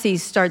 Privacy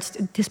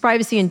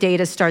and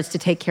data starts to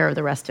take care of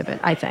the rest of it,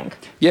 I think.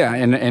 Yeah,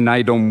 and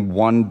I don't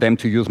want them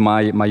to use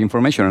my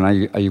information, and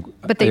I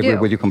agree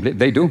with you completely.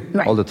 They do,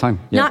 all the time.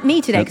 Yeah. Not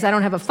me today, because I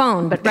don't have a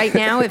phone, but right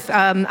now, if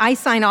I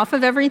sign off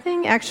of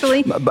everything,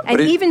 actually,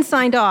 even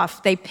signed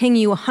off, they ping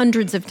you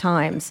hundreds of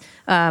times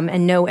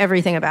and know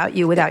everything about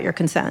you without your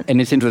consent.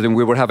 And it's interesting,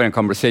 we were having a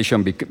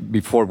conversation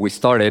before we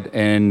started,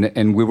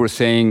 and we were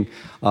saying,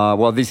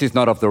 well, this is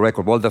not off the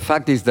record. Well, the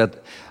fact is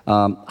that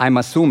I'm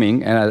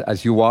assuming,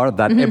 as you are,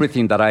 that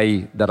everything that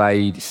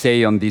I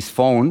say on this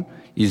phone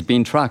is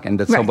being tracked, and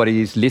that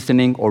somebody is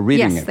listening or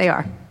reading it. Yes, they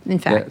are, in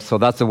fact. Yeah, so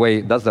that's the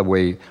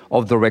way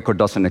off the record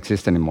doesn't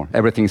exist anymore.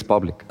 Everything is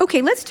public.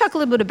 Okay, let's talk a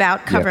little bit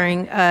about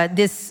covering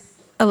this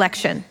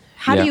election.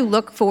 How do you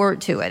look forward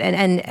to it?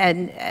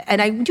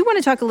 And I do want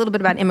to talk a little bit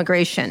about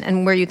immigration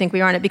and where you think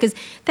we are in it, because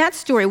that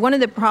story, one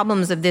of the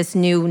problems of this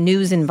new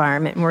news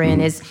environment we're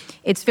in is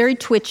it's very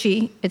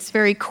twitchy, it's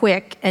very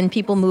quick, and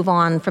people move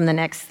on from the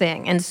next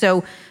thing. And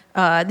so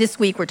this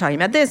week we're talking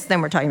about this,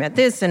 then we're talking about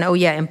this, and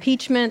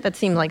impeachment. That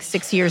seemed like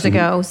 6 years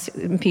ago,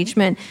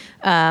 impeachment.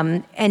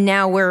 And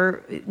now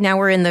we're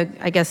in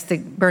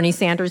the Bernie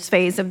Sanders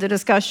phase of the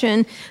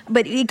discussion.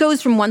 But it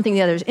goes from one thing to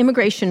the other.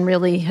 Immigration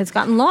really has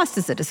gotten lost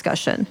as a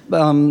discussion.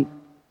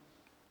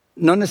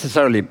 Not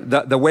necessarily.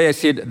 The way I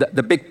see it,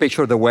 the big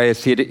picture, the way I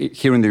see it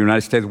here in the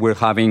United States, we're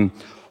having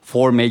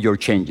 4 major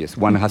changes.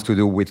 One has to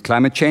do with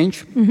climate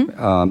change.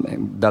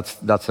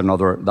 That's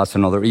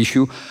another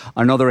issue.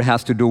 Another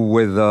has to do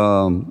with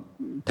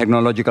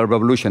technological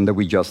revolution that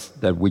we just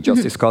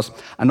discussed.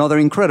 Another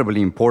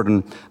incredibly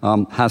important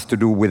has to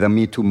do with the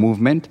Me Too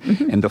movement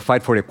and the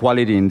fight for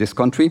equality in this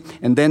country.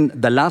 And then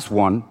the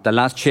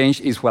last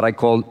change is what I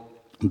call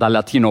the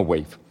Latino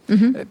wave.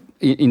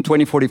 In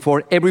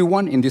 2044,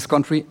 everyone in this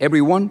country,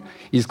 everyone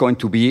is going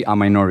to be a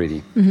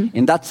minority.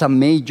 And that's a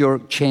major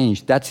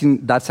change. That's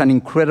an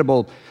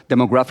incredible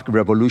demographic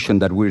revolution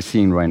that we're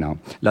seeing right now.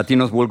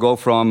 Latinos will go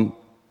from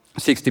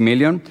 60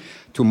 million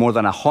to more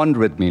than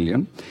 100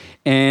 million.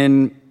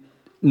 And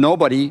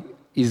nobody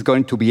is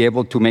going to be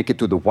able to make it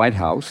to the White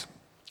House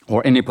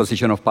or any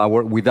position of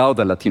power without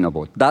the Latino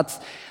vote. That's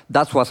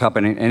what's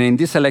happening. And in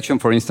this election,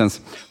 for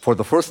instance, for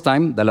the first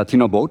time, the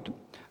Latino vote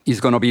is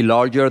going to be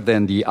larger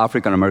than the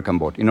African-American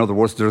vote. In other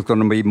words, there's going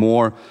to be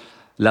more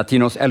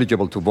Latinos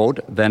eligible to vote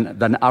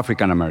than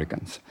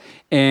African-Americans.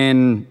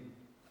 And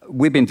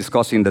we've been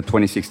discussing the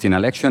 2016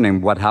 election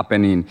and what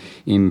happened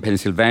in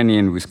Pennsylvania,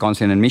 in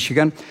Wisconsin, and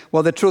Michigan.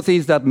 Well, the truth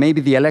is that maybe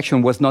the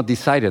election was not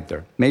decided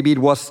there. Maybe it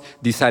was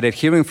decided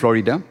here in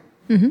Florida,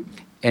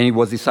 and it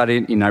was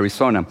decided in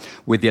Arizona.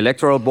 With the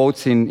electoral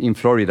votes in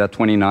Florida,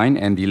 29,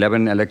 and the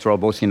 11 electoral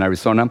votes in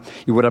Arizona,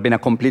 it would have been a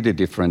completely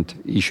different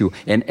issue.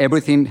 And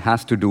everything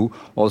has to do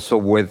also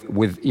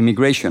with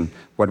immigration.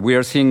 What we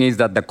are seeing is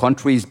that the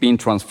country is being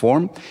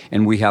transformed,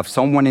 and we have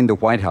someone in the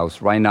White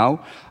House right now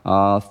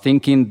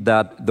thinking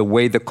that the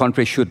way the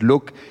country should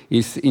look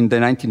is in the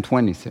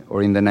 1920s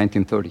or in the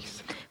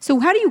 1930s. So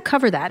how do you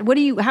cover that?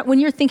 When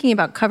you're thinking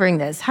about covering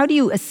this, how do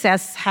you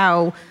assess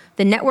how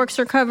the networks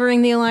are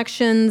covering the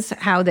elections,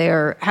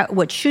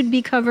 what should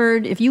be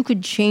covered? If you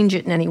could change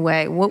it in any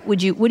way, what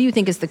do you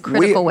think is the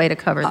critical way to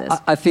cover this?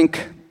 I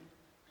think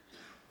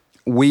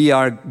we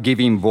are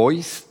giving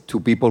voice to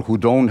people who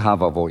don't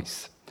have a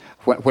voice.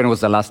 When was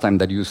the last time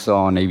that you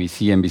saw on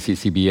ABC,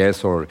 NBC,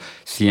 CBS, or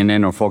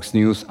CNN or Fox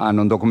News an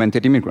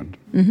undocumented immigrant?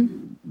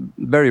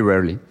 Very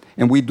rarely.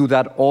 And we do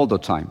that all the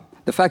time.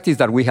 The fact is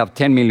that we have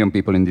 10 million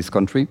people in this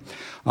country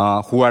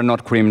who are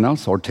not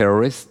criminals or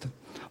terrorists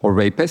or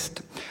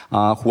rapists,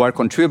 who are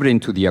contributing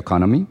to the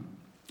economy,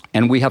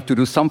 and we have to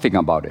do something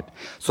about it.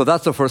 So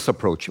that's the first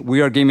approach.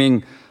 We are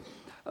giving,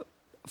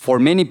 for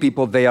many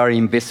people, they are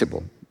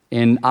invisible.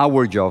 And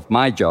our job,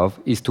 my job,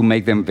 is to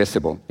make them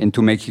visible and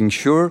to making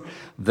sure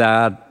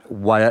that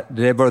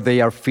whatever they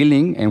are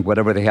feeling and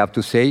whatever they have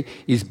to say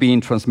is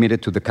being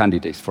transmitted to the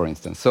candidates, for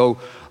instance. So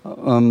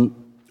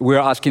we're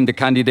asking the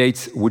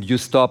candidates, would you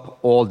stop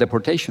all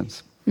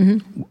deportations?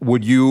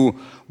 Would you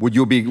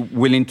be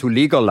willing to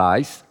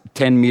legalize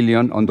 10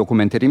 million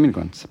undocumented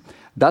immigrants?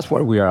 That's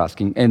what we are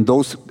asking. And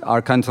those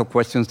are kinds of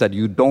questions that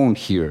you don't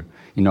hear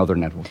in other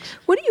networks.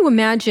 What do you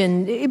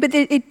imagine, but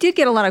it did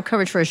get a lot of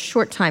coverage for a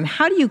short time.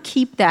 How do you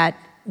keep that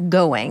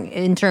going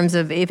in terms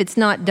of if it's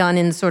not done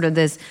in sort of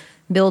this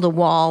build a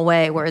wall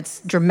way where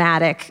it's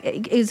dramatic?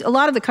 A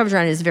lot of the coverage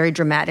around it is very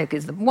dramatic.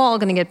 Is the wall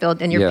going to get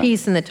built? And your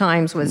piece in the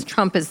Times was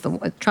Trump is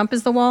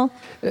the wall?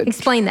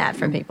 Explain that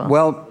for people.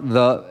 Well,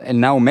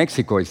 and now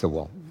Mexico is the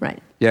wall. Right.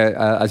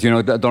 Yeah, as you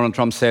know, Donald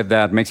Trump said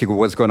that Mexico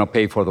was going to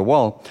pay for the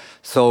wall.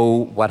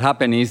 So what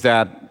happened is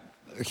that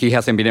he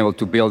hasn't been able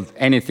to build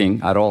anything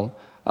at all.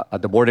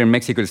 At the border in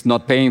Mexico is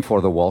not paying for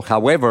the wall.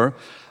 However,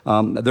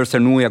 there's a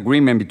new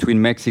agreement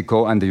between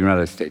Mexico and the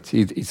United States.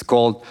 It's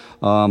called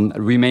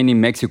Remain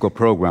in Mexico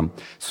program.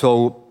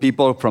 So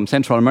people from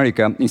Central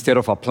America, instead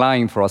of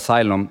applying for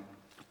asylum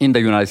in the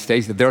United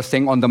States, they're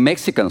staying on the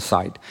Mexican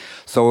side.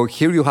 So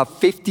here you have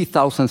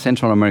 50,000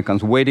 Central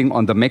Americans waiting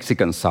on the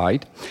Mexican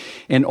side.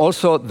 And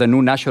also the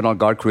new National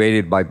Guard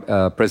created by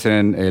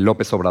President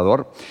López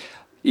Obrador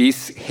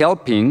is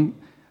helping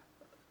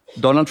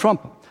Donald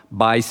Trump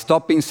by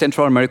stopping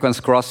Central Americans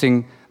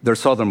crossing their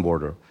southern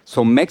border.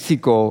 So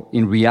Mexico,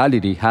 in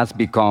reality, has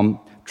become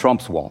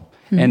Trump's wall.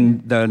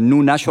 And the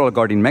new National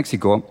Guard in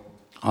Mexico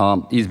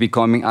is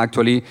becoming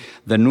actually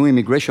the new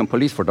immigration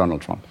police for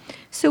Donald Trump.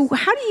 So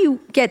how do you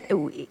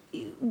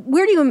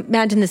where do you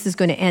imagine this is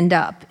going to end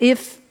up?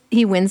 If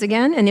he wins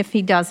again, and if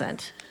he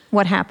doesn't,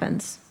 what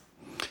happens?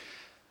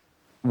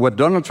 What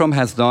Donald Trump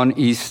has done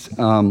is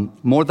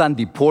more than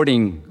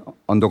deporting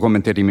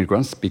undocumented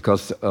immigrants,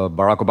 because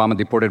Barack Obama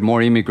deported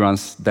more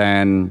immigrants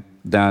than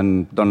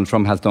Donald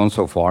Trump has done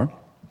so far.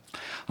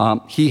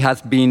 He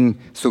has been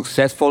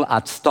successful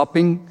at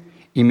stopping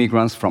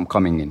immigrants from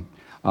coming in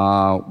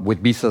with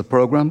visa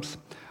programs,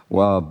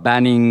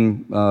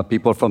 banning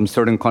people from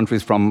certain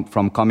countries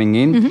from coming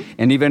in,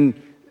 and even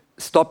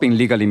stopping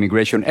legal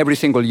immigration. Every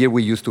single year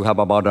we used to have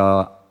about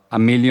a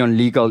million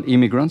legal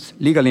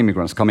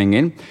immigrants coming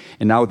in,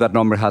 and now that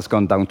number has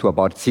gone down to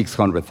about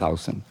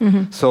 600,000.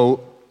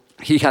 So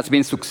he has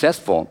been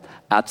successful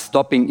at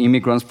stopping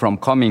immigrants from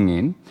coming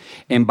in,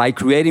 and by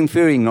creating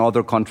fear in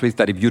other countries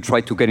that if you try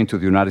to get into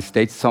the United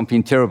States,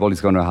 something terrible is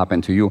going to happen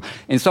to you.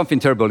 And something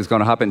terrible is going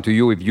to happen to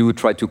you if you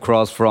try to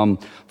cross from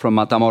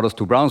Matamoros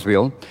to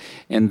Brownsville,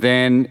 and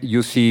then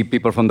you see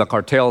people from the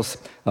cartels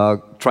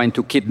trying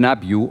to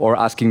kidnap you or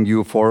asking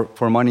you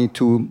for money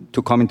to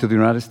come into the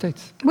United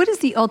States. What is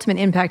the ultimate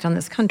impact on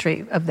this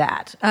country of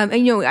that?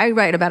 I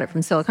write about it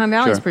from Silicon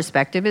Valley's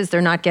perspective, is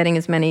they're not getting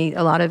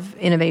a lot of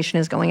innovation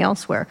is going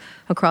elsewhere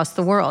across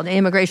the world.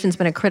 Immigration's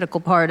been a critical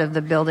part of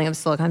the building of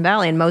Silicon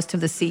Valley, and most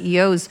of the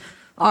CEOs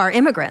are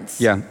immigrants.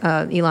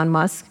 Elon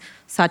Musk,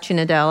 Satya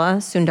Nadella,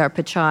 Sundar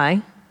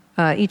Pichai,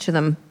 each of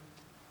them,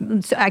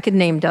 I could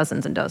name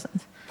dozens and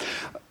dozens.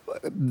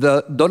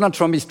 Donald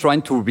Trump is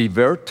trying to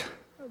revert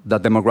the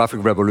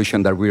demographic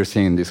revolution that we're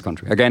seeing in this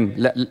country.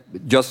 Again,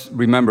 just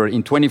remember,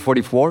 in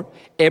 2044,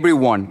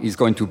 everyone is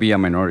going to be a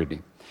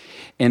minority.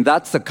 And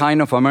that's the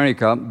kind of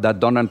America that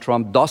Donald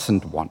Trump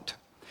doesn't want.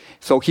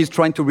 So he's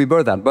trying to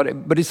revert that,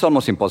 but it's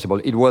almost impossible.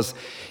 It was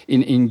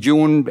in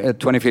June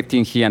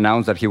 2015, he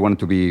announced that he wanted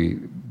to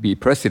be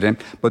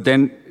president, but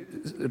then,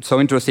 so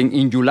interesting,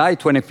 in July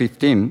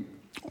 2015,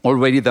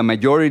 already the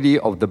majority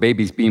of the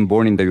babies being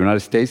born in the United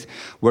States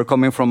were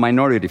coming from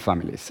minority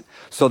families.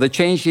 So the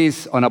change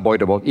is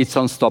unavoidable. It's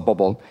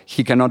unstoppable.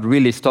 He cannot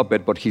really stop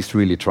it, but he's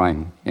really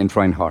trying, and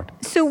trying hard.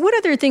 So what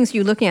other things are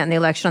you looking at in the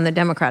election on the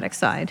Democratic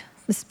side?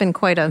 This has been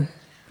quite an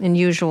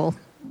unusual...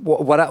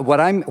 What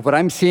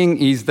I'm seeing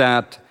is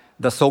that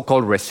the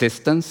so-called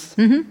resistance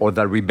or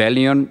the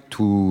rebellion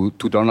to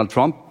Donald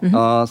Trump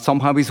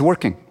somehow is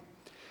working.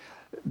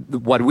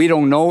 What we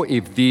don't know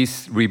if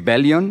this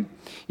rebellion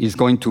is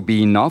going to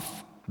be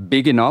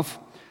big enough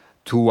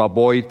to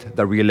avoid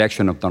the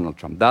re-election of Donald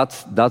Trump.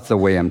 That's the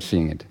way I'm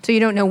seeing it. So you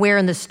don't know where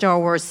in the Star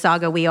Wars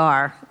saga we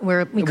are?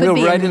 We're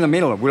right in the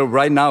middle. We're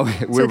right now.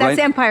 So that's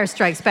Empire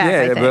Strikes Back,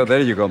 I think. Well, there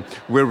you go.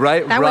 We're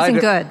right. That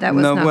wasn't good. That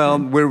was not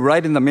good. We're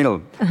right in the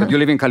middle. But you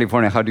live in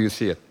California. How do you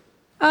see it?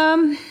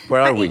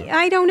 Where are we?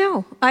 I don't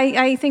know.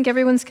 I think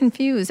everyone's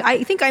confused.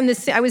 I think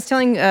I was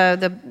telling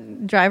the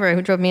driver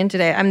who drove me in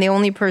today, I'm the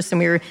only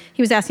person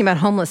he was asking about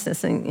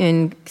homelessness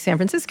in San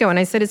Francisco, and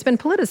I said, it's been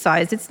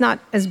politicized. It's not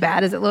as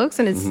bad as it looks,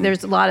 and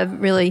there's a lot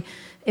of really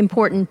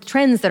important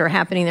trends that are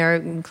happening there,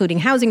 including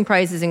housing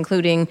prices,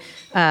 including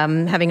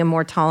having a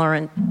more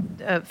tolerant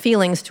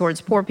feelings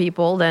towards poor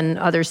people than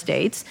other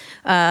states.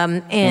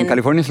 And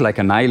California is like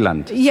an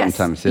island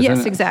sometimes, isn't it?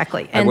 Yes,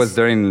 exactly. I was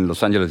there in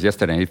Los Angeles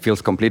yesterday, and it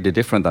feels completely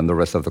different than the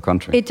rest of the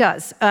country. It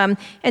does.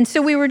 And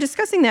so we were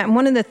discussing that, and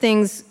one of the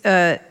things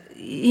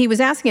he was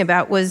asking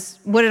about was,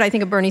 what did I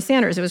think of Bernie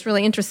Sanders? It was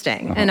really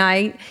interesting. And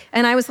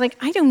I was like,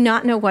 I do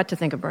not know what to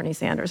think of Bernie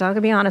Sanders. I'll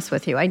be honest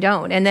with you, I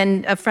don't. And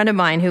then a friend of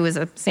mine who was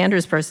a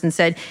Sanders person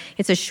said,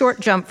 it's a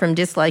short jump from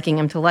disliking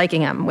him to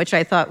liking him, which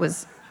I thought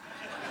was,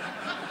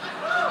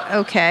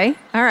 okay,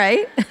 all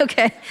right,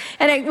 okay.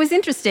 And it was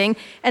interesting.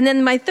 And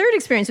then my third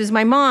experience was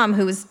my mom,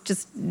 who was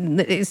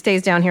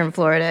stays down here in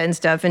Florida and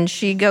stuff, and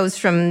she goes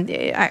from,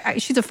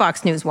 she's a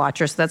Fox News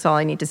watcher, so that's all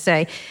I need to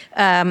say,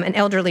 an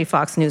elderly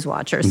Fox News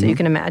watcher, so you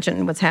can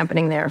imagine what's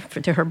happening there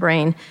to her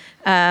brain.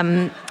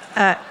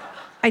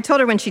 I told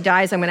her when she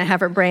dies, I'm going to have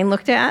her brain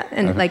looked at,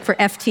 and like for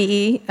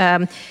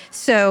FTE,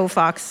 so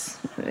Fox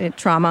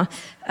trauma.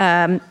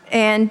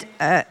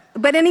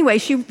 But anyway,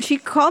 she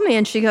called me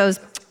and she goes,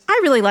 I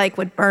really like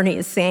what Bernie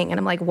is saying. And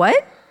I'm like,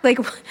 what? Like,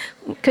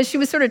 because she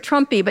was sort of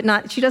Trumpy, but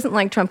not, she doesn't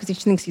like Trump because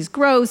she thinks he's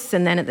gross.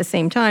 And then at the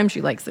same time,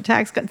 she likes the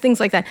tax cut, things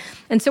like that.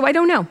 And so I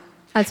don't know.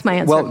 That's my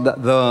answer. Well,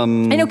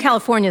 I know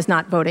California's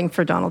not voting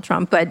for Donald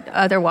Trump, but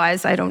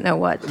otherwise, I don't know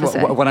what to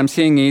say. What I'm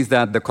seeing is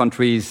that the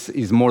country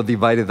is more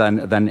divided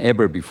than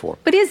ever before.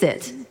 But is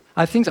it?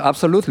 I think so,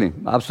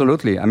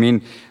 absolutely. I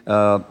mean,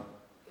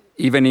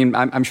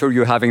 I'm sure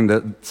you're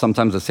having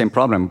sometimes the same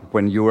problem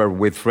when you are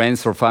with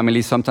friends or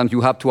family. Sometimes you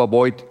have to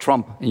avoid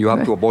Trump, and you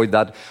have to avoid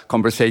that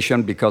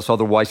conversation because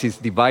otherwise it's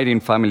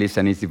dividing families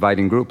and it's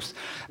dividing groups.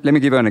 Let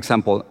me give you an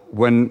example.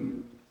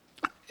 When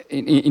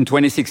in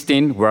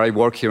 2016, where I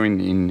work here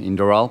in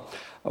Doral,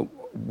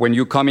 when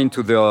you come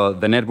into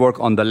the network,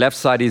 on the left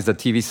side is the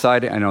TV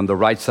side, and on the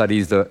right side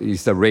is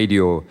the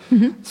radio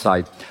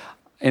side.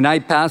 And I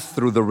pass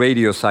through the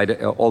radio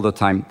side all the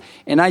time,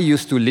 and I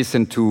used to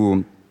listen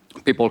to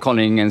people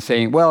calling and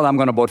saying, well, I'm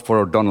going to vote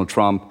for Donald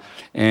Trump.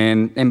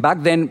 And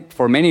back then,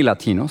 for many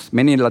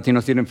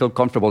Latinos didn't feel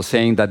comfortable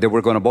saying that they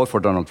were going to vote for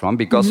Donald Trump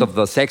because of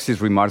the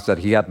sexist remarks that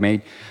he had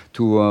made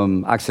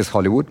to Access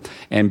Hollywood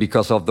and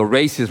because of the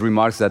racist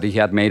remarks that he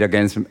had made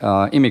against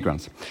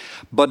immigrants.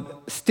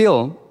 But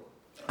still,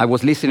 I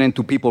was listening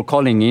to people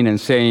calling in and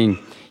saying,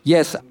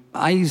 yes,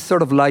 I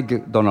sort of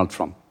like Donald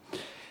Trump.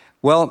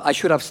 Well, I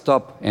should have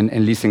stopped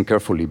and listened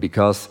carefully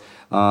because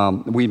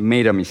we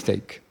made a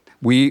mistake.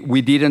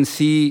 We didn't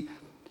see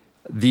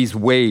this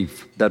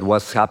wave that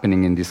was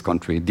happening in this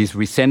country, this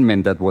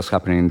resentment that was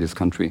happening in this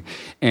country.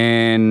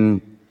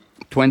 And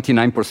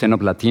 29%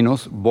 of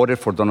Latinos voted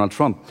for Donald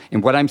Trump.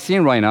 And what I'm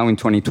seeing right now in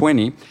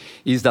 2020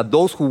 is that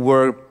those who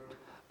were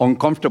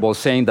uncomfortable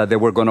saying that they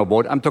were going to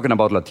vote, I'm talking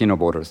about Latino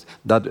voters,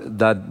 that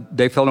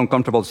they felt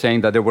uncomfortable saying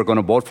that they were going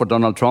to vote for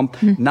Donald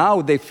Trump,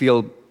 now they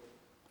feel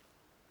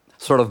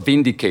sort of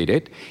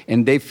vindicated,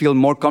 and they feel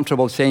more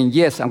comfortable saying,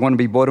 yes, I'm going to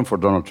be voting for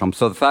Donald Trump.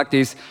 So the fact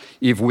is,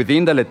 if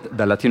within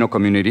the Latino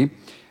community,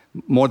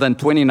 more than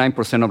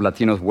 29% of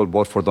Latinos will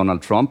vote for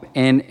Donald Trump,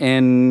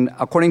 and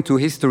according to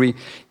history,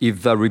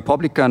 if the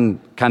Republican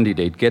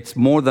candidate gets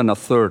more than a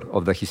third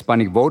of the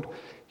Hispanic vote,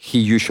 he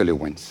usually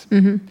wins.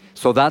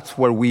 So that's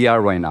where we are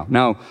right now.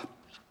 Now,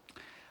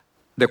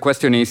 the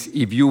question is,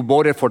 if you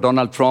voted for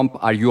Donald Trump,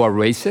 are you a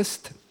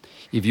racist?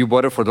 If you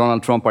voted for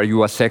Donald Trump, are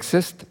you a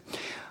sexist?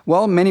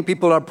 Well, many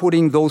people are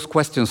putting those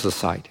questions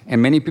aside.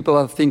 And many people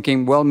are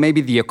thinking, well,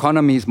 maybe the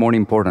economy is more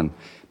important.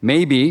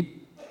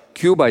 Maybe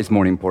Cuba is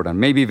more important.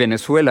 Maybe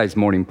Venezuela is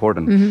more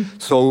important.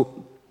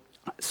 So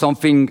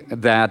something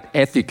that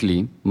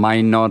ethically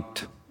might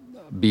not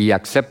be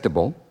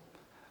acceptable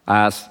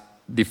as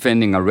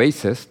defending a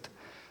racist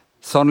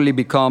suddenly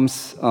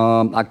becomes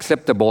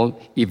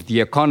acceptable if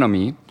the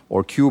economy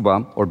or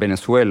Cuba, or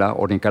Venezuela,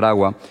 or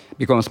Nicaragua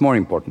becomes more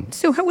important.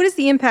 So what is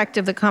the impact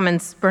of the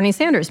comments Bernie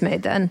Sanders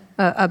made then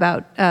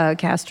about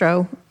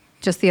Castro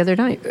just the other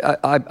night?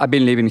 I've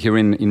been living here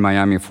in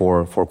Miami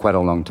for quite a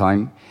long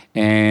time,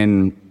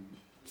 and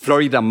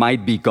Florida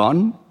might be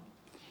gone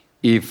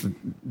if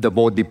the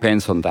vote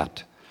depends on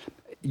that.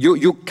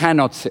 You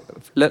cannot say,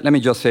 let me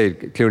just say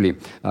it clearly,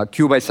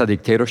 Cuba is a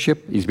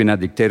dictatorship. It's been a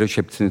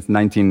dictatorship since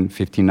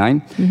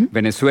 1959.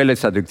 Venezuela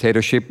is a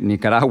dictatorship.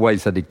 Nicaragua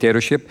is a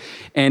dictatorship.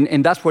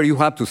 And that's where you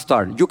have to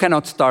start. You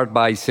cannot start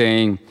by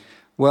saying,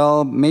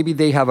 well, maybe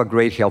they have a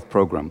great health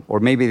program,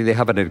 or maybe they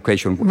have an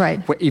education. Right.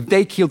 If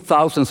they kill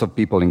thousands of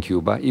people in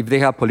Cuba, if they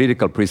have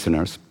political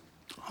prisoners,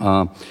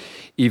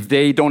 if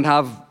they don't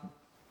have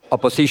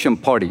opposition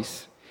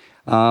parties,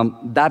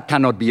 that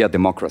cannot be a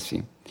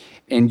democracy.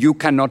 And you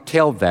cannot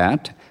tell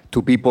that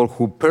to people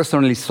who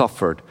personally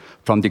suffered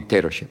from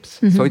dictatorships.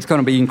 So it's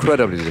going to be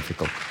incredibly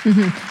difficult.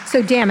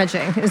 So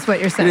damaging is what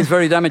you're saying. It is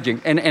very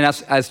damaging. And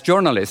as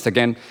journalists,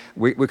 again,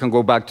 we can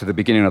go back to the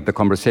beginning of the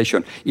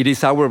conversation. It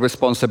is our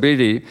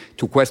responsibility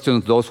to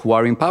question those who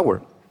are in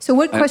power. So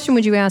what question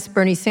would you ask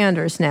Bernie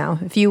Sanders now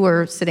if you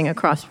were sitting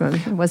across from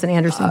him? It wasn't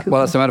Anderson Cooper.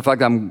 Well, as a matter of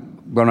fact, I'm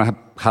going to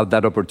have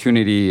that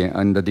opportunity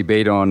in the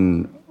debate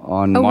on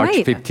on March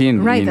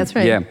 15th. Right, that's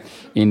right. Yeah,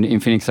 in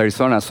Phoenix,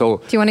 Arizona. So,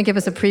 do you want to give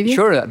us a preview?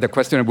 Sure. The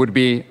question would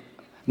be,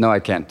 no, I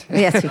can't.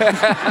 Yes, you can.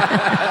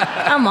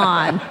 Come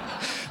on.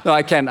 No,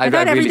 I can't. I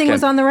thought really everything can't.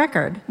 was on the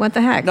record. What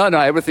the heck? No,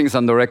 everything's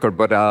on the record,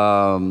 but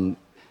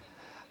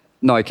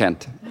no, I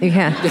can't. You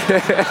can't.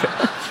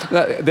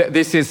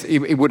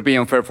 It would be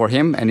unfair for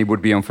him, and it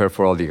would be unfair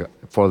for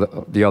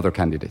the other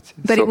candidates.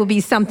 But it will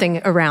be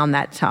something around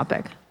that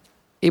topic.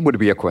 It would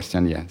be a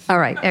question, yes. All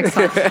right,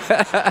 excellent.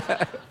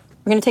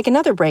 We're going to take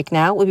another break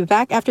now. We'll be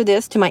back after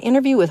this to my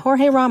interview with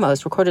Jorge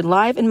Ramos, recorded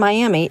live in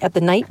Miami at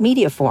the Knight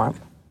Media Forum.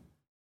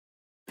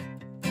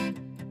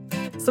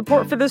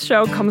 Support for this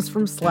show comes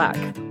from Slack.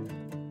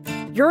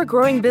 You're a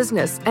growing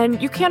business,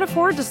 and you can't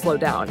afford to slow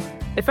down.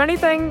 If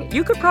anything,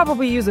 you could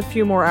probably use a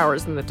few more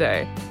hours in the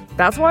day.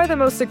 That's why the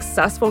most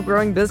successful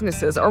growing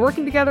businesses are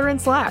working together in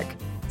Slack.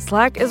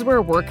 Slack is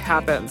where work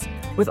happens,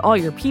 with all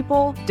your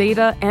people,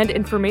 data, and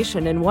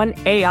information in one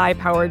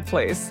AI-powered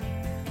place.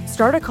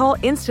 Start a call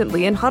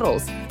instantly in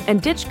huddles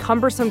and ditch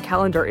cumbersome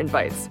calendar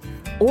invites.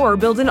 Or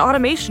build an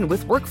automation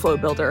with Workflow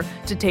Builder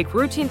to take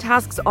routine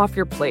tasks off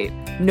your plate.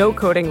 No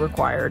coding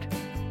required.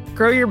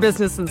 Grow your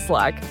business in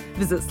Slack.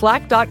 Visit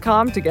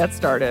slack.com to get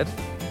started.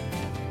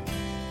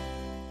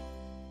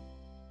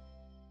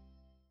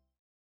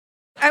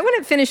 I want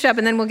to finish up,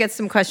 and then we'll get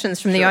some questions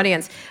from the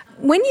audience.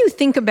 When you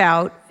think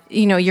about,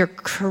 your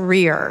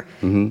career,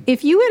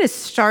 if you had to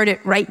start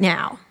it right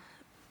now,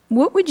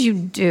 what would you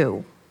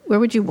do? Where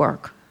would you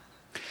work?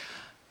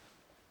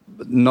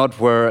 Not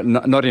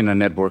in a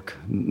network,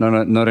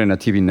 not in a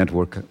TV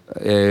network,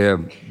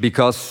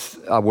 because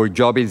our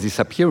job is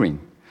disappearing.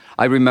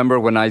 I remember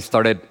when I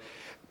started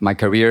my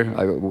career,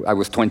 I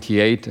was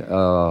 28,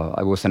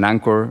 I was an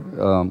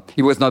anchor.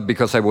 It was not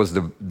because I was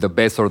the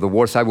best or the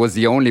worst, I was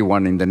the only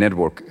one in the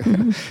network.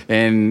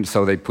 And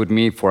so they put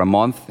me for a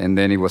month, and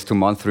then it was 2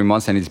 months, 3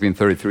 months, and it's been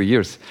 33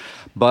 years.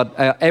 But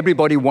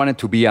everybody wanted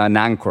to be an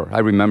anchor, I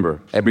remember.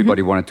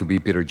 Everybody wanted to be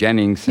Peter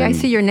Jennings. Yeah, I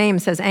see your name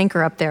says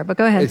anchor up there, but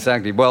go ahead.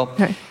 Exactly, well,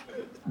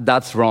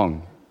 that's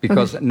wrong.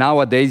 Because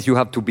nowadays you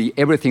have to be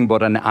everything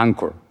but an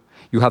anchor.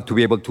 You have to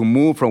be able to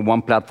move from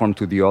one platform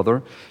to the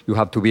other. You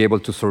have to be able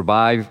to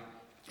survive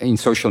in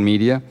social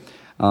media.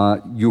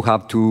 You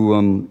have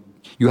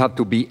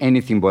to be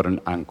anything but an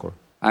anchor.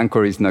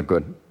 Anchor is not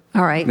good.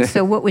 All right.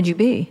 So what would you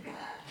be?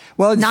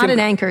 Well, not an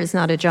anchor is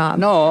not a job.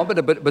 No,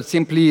 but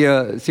simply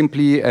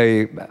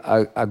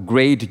a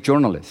great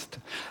journalist.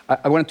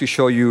 I wanted to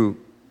show you.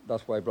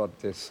 That's why I brought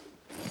this.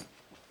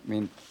 I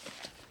mean,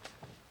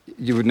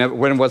 you would never.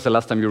 When was the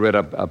last time you read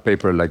a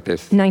paper like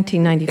this?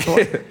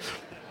 1994.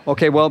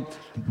 Okay, well,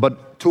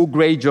 but two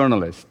great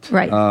journalists.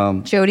 Right,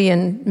 Jody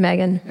and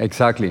Megan.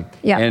 Exactly.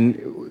 Yeah.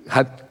 And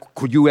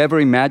could you ever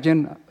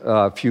imagine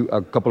a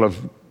couple of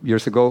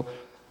years ago,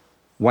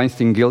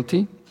 Weinstein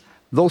guilty?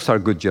 Those are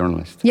good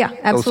journalists. Yeah,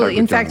 absolutely.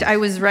 In fact, I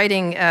was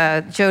writing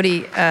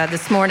Jody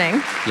this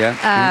morning. Yeah.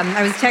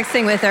 I was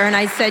texting with her, and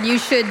I said, you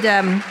should...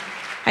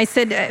 I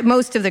said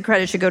most of the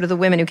credit should go to the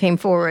women who came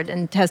forward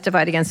and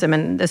testified against him,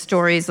 and the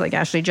stories like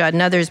Ashley Judd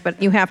and others, but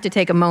you have to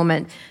take a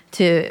moment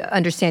to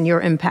understand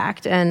your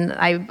impact. And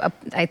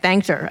I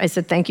thanked her. I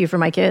said, thank you for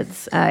my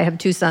kids. I have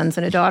 2 sons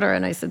and a daughter,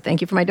 and I said, thank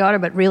you for my daughter,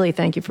 but really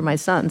thank you for my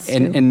sons.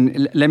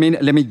 And let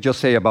me just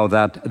say about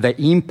that, the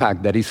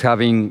impact that it's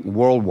having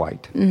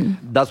worldwide.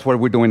 That's what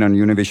we're doing on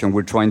Univision.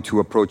 We're trying to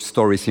approach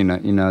stories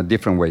in a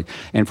different way.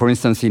 And for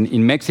instance,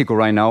 in Mexico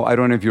right now, I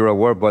don't know if you're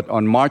aware, but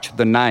on March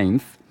the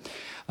 9th,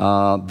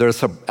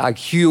 there's a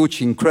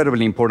huge,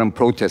 incredibly important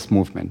protest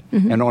movement.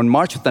 And on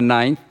March the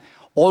 9th,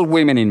 all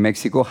women in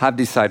Mexico have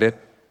decided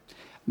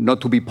not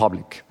to be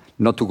public,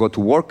 not to go to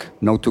work,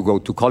 not to go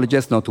to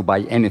colleges, not to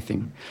buy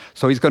anything.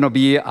 So it's going to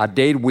be a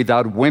day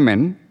without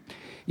women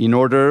in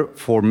order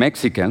for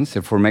Mexicans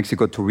and for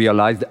Mexico to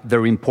realize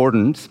their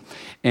importance.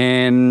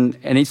 And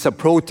it's a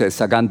protest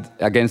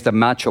against the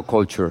macho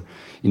culture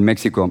in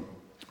Mexico.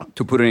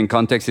 To put it in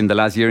context, in the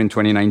last year, in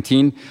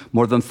 2019,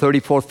 more than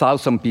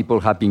 34,000 people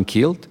have been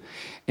killed,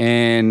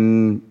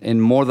 and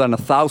more than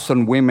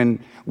 1,000 women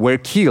were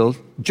killed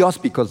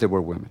just because they were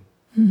women,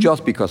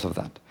 just because of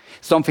that.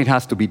 Something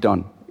has to be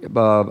done.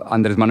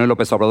 Andrés Manuel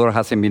López Obrador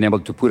hasn't been able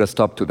to put a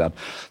stop to that.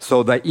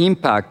 So the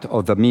impact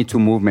of the Me Too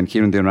movement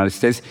here in the United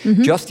States,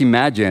 just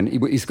imagine,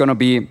 it's going to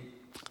be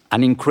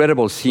an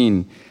incredible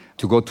scene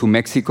to go to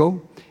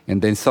Mexico,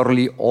 and then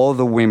suddenly all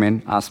the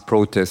women as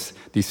protests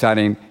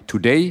deciding,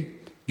 today,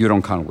 you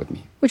don't count with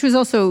me. Which was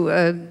also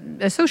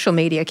a social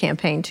media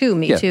campaign, too,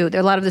 Me Too.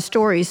 A lot of the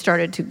stories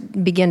started to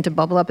begin to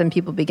bubble up, and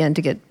people began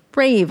to get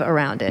brave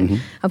around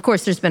it. Of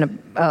course, there's been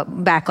a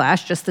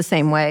backlash just the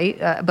same way,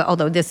 but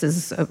although this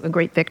is a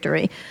great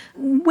victory.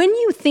 When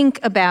you think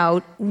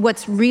about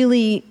what's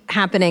really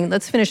happening,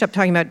 let's finish up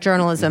talking about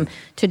journalism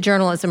to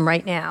journalism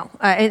right now.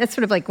 That's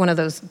sort of like one of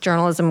those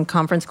journalism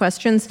conference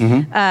questions.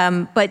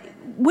 But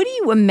what do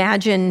you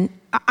imagine?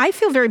 I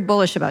feel very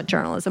bullish about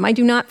journalism. I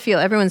do not feel,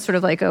 everyone's sort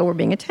of like, oh, we're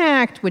being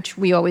attacked, which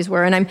we always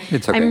were. And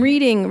I'm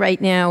reading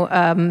right now,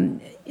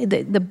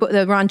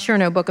 the Ron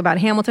Chernow book about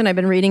Hamilton. I've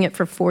been reading it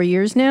for 4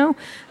 years now.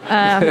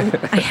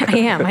 I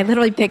am. I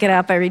literally pick it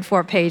up. I read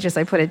 4 pages.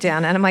 I put it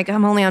down, and I'm like,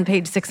 I'm only on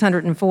page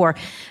 604.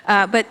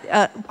 But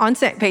on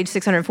page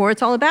 604,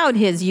 it's all about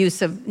his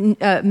use of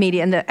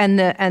media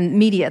and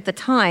media at the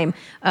time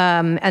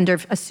under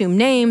assumed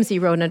names. He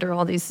wrote under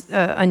all these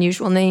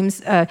unusual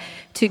names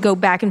to go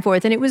back and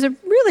forth, and it was a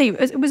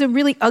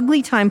really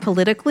ugly time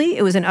politically.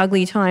 It was an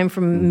ugly time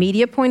from a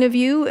media point of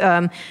view.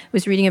 I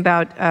was reading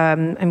about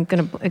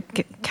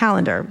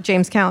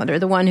James Callender,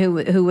 the one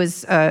who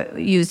was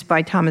used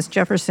by Thomas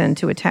Jefferson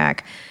to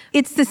attack.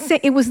 It's the same.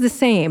 It was the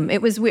same.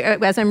 It was,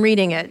 as I'm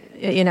reading it,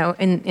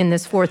 in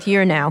this 4th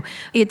year now,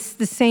 it's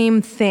the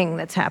same thing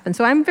that's happened.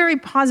 So I'm very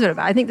positive.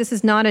 I think this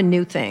is not a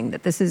new thing,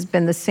 that this has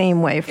been the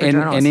same way for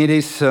journalists. And it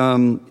is,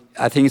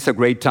 I think it's a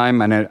great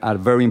time and a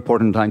very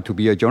important time to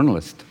be a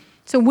journalist.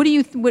 So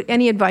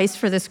any advice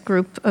for this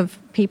group of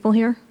people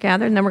here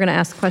gathered? And then we're going to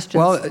ask questions.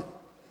 Well,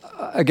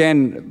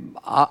 again,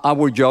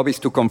 our job is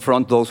to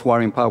confront those who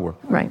are in power.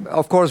 Right.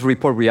 Of course,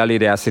 report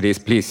reality as it is,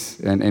 please,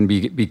 and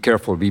be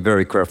careful, be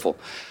very careful.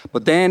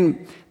 But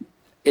then,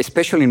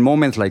 especially in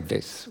moments like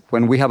this,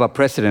 when we have a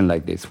president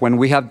like this, when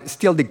we have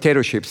still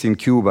dictatorships in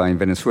Cuba, in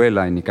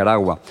Venezuela, in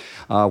Nicaragua,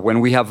 when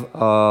we have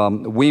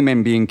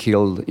women being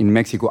killed in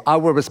Mexico,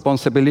 our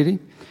responsibility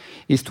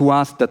is to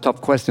ask the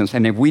tough questions.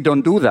 And if we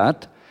don't do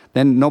that,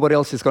 then nobody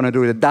else is going to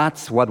do it.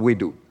 That's what we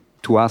do,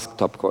 to ask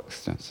tough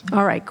questions.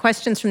 All right,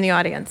 questions from the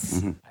audience.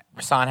 Mm-hmm.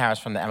 Rasan Harris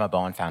from the Emma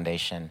Bowen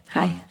Foundation.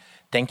 Hi.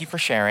 Thank you for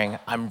sharing.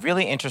 I'm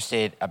really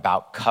interested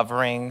about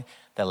covering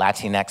the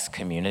Latinx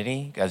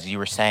community. As you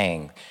were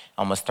saying,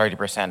 almost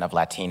 30% of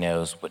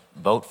Latinos would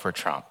vote for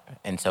Trump.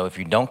 And so if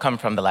you don't come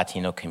from the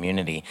Latino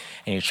community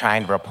and you're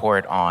trying to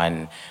report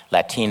on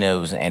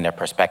Latinos and their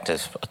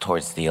perspectives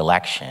towards the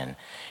election,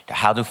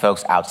 how do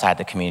folks outside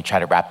the community try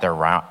to wrap their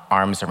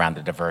arms around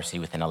the diversity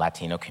within the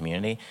Latino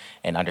community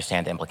and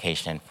understand the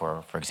implication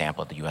for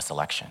example, the U.S.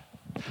 election?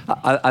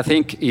 I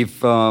think if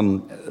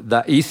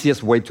the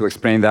easiest way to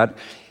explain that,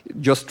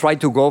 just try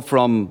to go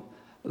from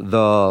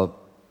the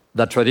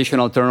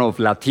traditional term of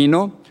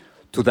Latino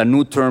to the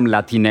new term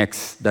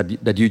Latinx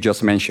that you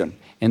just mentioned.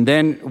 And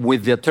then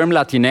with the term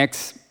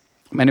Latinx,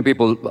 many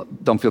people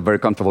don't feel very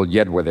comfortable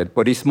yet with it,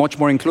 but it's much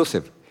more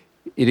inclusive.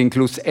 It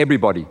includes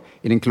everybody.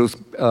 It includes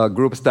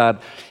groups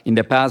that in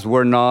the past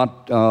were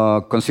not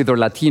considered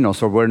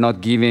Latinos or were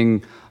not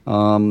giving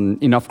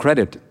enough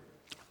credit.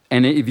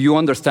 And if you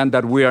understand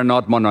that we are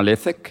not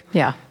monolithic,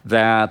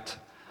 that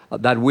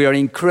we are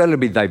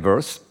incredibly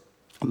diverse,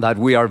 that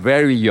we are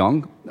very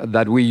young,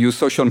 that we use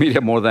social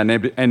media more than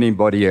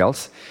anybody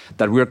else,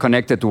 that we are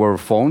connected to our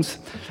phones,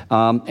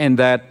 and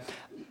that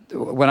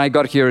when I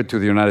got here to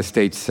the United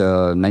States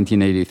in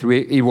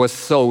 1983, it was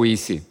so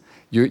easy.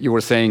 You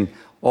were saying,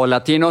 oh,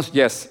 Latinos,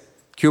 yes,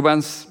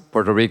 Cubans,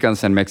 Puerto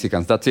Ricans, and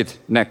Mexicans, that's it,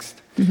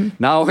 next. Mm-hmm.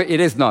 Now, it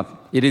is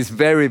not. It is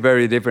very,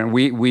 very different.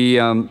 We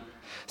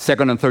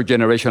second and third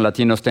generation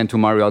Latinos tend to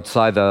marry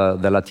outside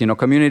the Latino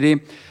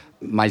community.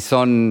 My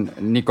son,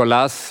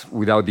 Nicolas,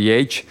 without the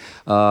age,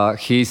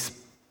 he's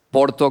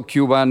Porto,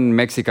 Cuban,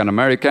 Mexican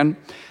American,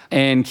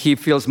 and he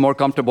feels more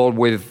comfortable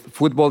with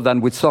football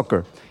than with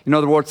soccer. In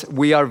other words,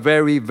 we are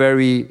very,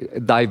 very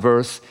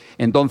diverse,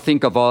 and don't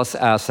think of us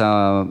as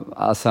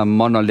a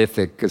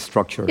monolithic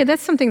structure. Yeah,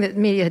 that's something that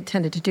media had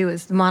tended to do,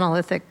 is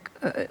monolithic,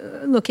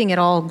 looking at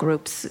all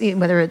groups,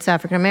 whether it's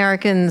African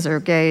Americans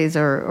or gays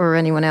or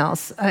anyone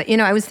else.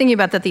 I was thinking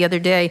about that the other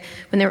day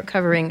when they were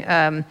covering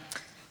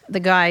the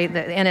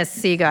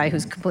NSC guy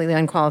who's completely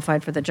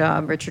unqualified for the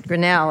job, Richard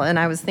Grinnell, and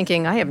I was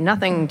thinking, I have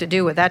nothing to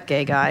do with that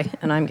gay guy,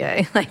 and I'm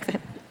gay.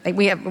 And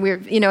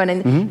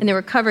they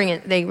were covering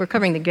it. They were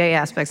covering the gay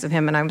aspects of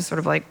him, and I was sort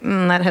of like,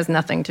 that has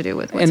nothing to do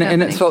with what's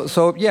happening. And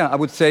so yeah, I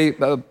would say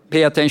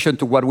pay attention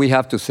to what we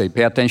have to say.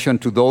 Pay attention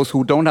to those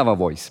who don't have a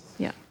voice.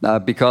 Yeah.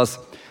 Because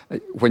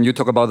when you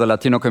talk about the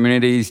Latino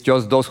community, it's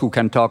just those who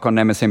can talk on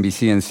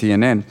MSNBC and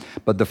CNN.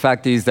 But the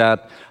fact is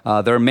that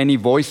there are many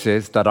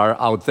voices that are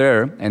out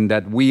there and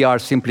that we are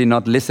simply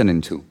not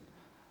listening to.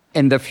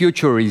 And the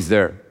future is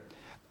there.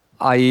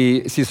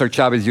 Cesar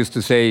Chavez used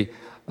to say,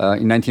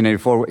 in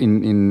 1984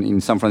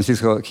 in San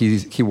Francisco,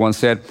 he once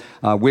said,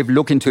 we've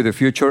looked into the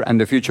future and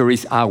the future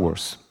is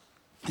ours.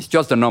 It's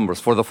just the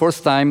numbers. For the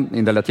first time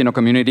in the Latino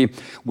community,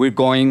 we're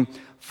going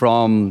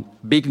from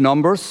big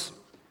numbers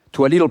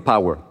to a little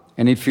power,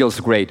 and it feels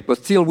great.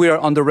 But still, we are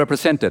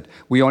underrepresented.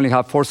 We only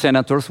have 4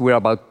 senators. We're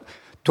about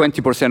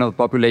 20% of the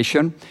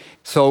population.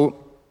 So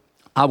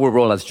our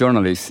role as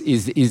journalists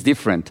is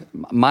different.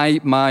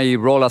 My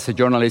role as a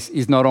journalist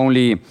is not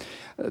only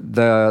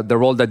the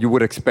role that you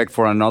would expect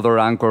for another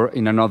anchor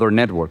in another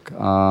network.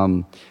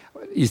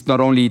 Is not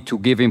only to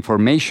give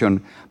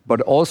information,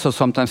 but also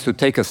sometimes to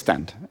take a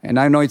stand. And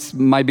I know it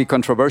might be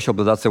controversial,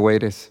 but that's the way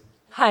it is.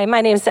 Hi,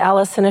 my name is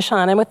Allison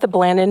Ashan. I'm with the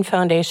Blandin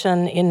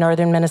Foundation in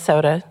northern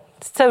Minnesota.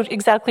 So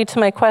exactly to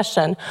my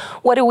question,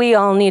 what do we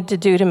all need to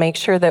do to make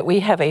sure that we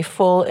have a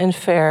full and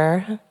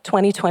fair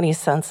 2020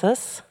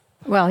 census?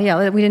 Well,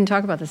 yeah, we didn't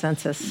talk about the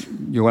census.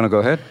 You want to go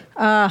ahead?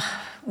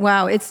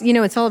 Wow.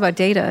 It's all about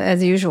data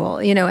as usual,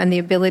 and the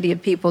ability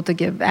of people to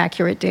give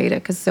accurate data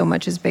because so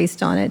much is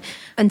based on it.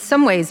 In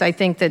some ways, I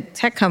think that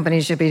tech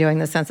companies should be doing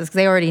the census because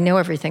they already know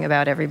everything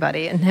about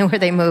everybody and know where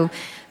they move.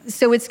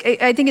 So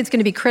I think it's going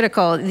to be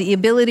critical, the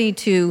ability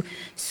to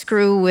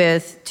screw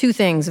with two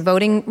things.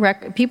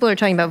 People are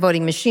talking about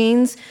voting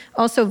machines.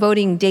 Also,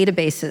 voting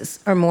databases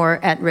are more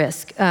at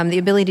risk. The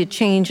ability to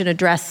change an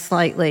address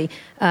slightly,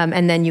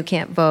 and then you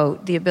can't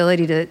vote. The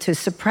ability to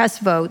suppress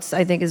votes,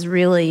 I think, is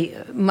really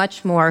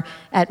much more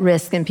at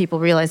risk than people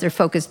realize. They're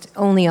focused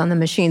only on the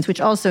machines,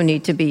 which also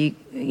need to be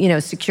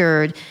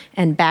secured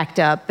and backed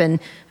up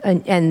and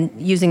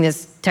using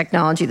this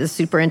technology that's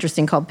super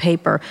interesting called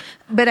paper.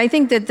 But I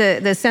think that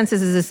the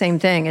census is the same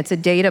thing. It's a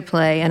data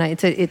play, and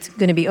it's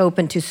going to be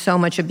open to so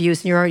much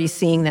abuse, and you're already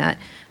seeing that.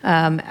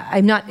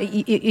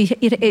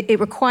 It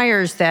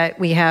requires that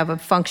we have a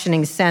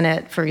functioning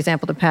Senate, for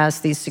example, to pass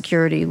these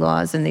security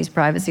laws and these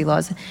privacy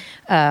laws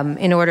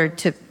in order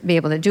to be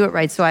able to do it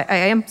right. So I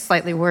am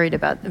slightly worried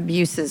about the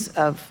abuses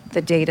of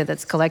the data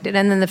that's collected,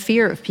 and then the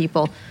fear of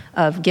people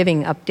of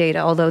giving up data,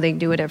 although they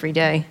do it every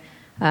day.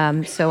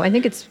 So I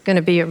think it's going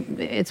to be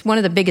it's one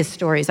of the biggest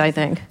stories, I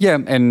think. Yeah,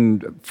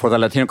 and for the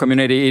Latino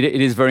community,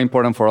 it is very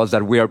important for us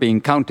that we are being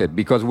counted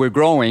because we're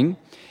growing,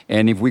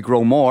 and if we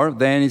grow more,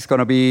 then it's going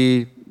to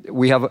be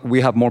we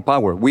have more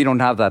power. We don't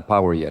have that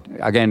power yet.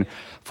 Again,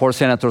 4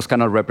 senators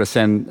cannot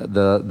represent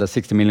the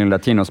 60 million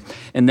Latinos.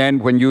 And then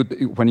when you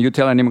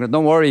tell an immigrant,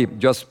 don't worry,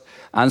 just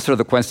answer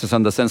the questions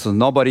on the census.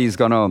 Nobody is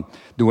going to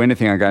do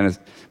anything against.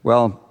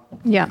 Well,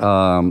 yeah.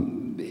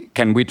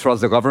 Can we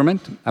trust the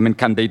government? I mean,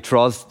 can they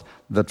trust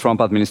the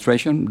Trump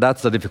administration?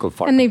 That's the difficult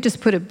part. And they've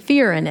just put a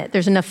fear in it.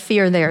 There's enough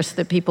fear there so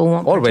that people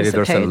won't Already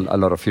participate. There's a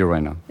lot of fear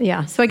right now.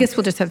 Yeah, so I guess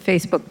we'll just have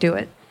Facebook do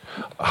it.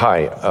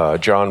 Hi,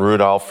 John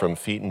Rudolph from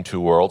Feet in Two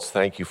Worlds.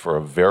 Thank you for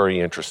a very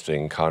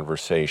interesting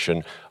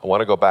conversation. I want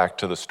to go back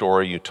to the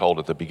story you told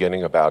at the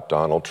beginning about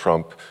Donald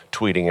Trump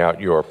tweeting out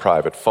your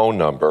private phone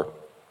number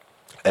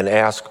and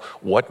ask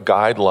what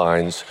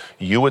guidelines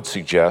you would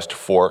suggest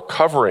for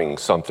covering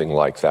something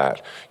like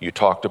that. You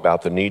talked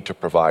about the need to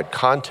provide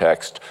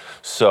context,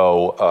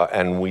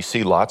 and we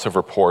see lots of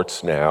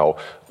reports now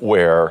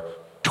where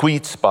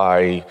tweets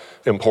by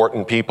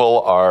important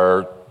people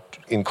are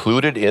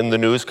included in the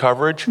news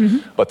coverage,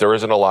 but there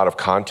isn't a lot of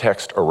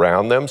context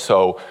around them.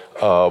 So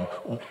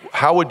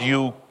how would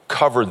you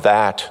cover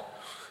that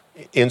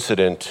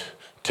incident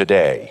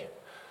today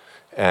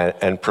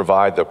and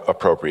provide the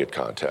appropriate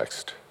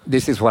context?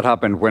 This is what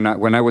happened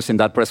when I was in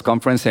that press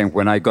conference and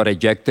when I got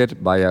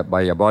ejected by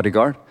a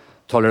bodyguard,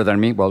 taller than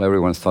me. Well,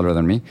 everyone's taller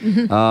than me.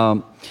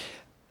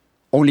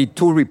 Only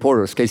 2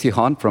 reporters, Casey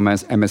Hunt from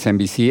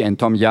MSNBC and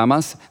Tom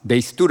Llamas,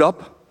 they stood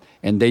up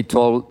and they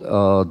told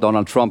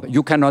Donald Trump,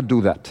 you cannot do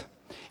that.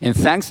 And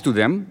thanks to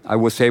them, I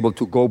was able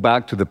to go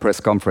back to the press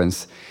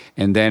conference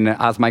and then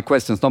ask my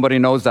questions. Nobody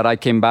knows that I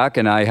came back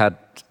and I had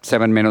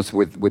 7 minutes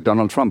with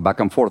Donald Trump, back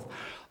and forth.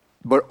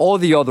 But all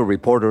the other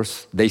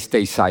reporters, they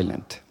stay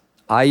silent.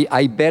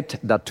 I bet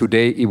that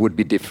today it would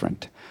be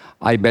different.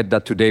 I bet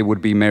that today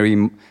would be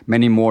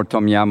many more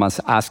Tom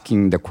Llamas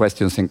asking the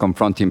questions and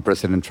confronting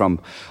President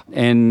Trump.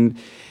 And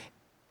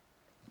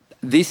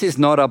this is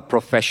not a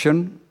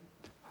profession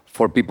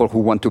for people who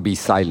want to be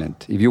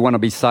silent. If you want to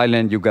be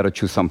silent, you've got to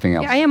choose something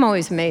else. Yeah, I am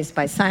always amazed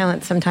by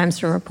silence sometimes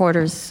from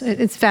reporters.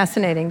 It's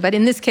fascinating. But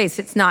in this case,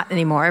 it's not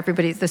anymore.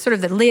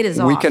 The lid is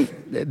off.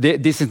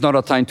 This is not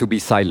a time to be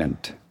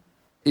silent.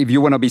 If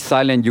you want to be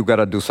silent, you got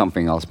to do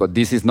something else. But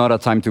this is not a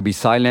time to be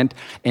silent.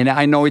 And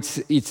I know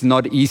it's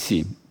not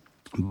easy,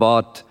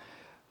 but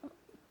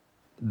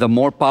the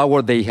more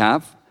power they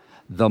have,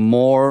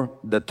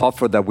 the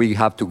tougher that we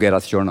have to get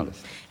as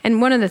journalists. And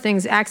one of the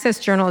things, access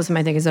journalism,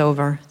 I think, is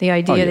over. The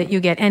idea that you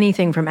get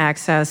anything from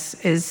access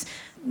is,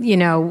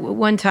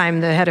 one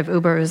time the head of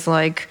Uber was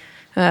like,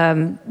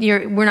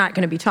 we're not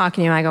going to be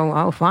talking to you. I go,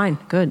 oh, fine,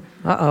 good.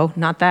 Uh-oh,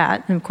 not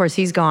that. And of course,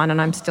 he's gone and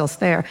I'm still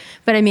there.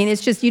 But I mean,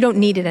 it's just, you don't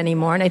need it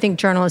anymore. And I think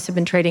journalists have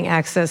been trading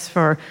access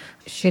for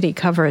shitty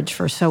coverage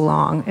for so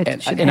long.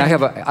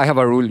 I have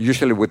a rule,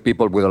 usually with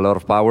people with a lot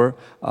of power.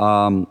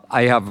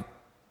 I have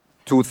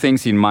 2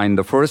 things in mind.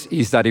 The first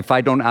is that if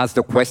I don't ask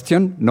the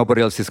question,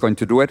 nobody else is going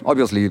to do it.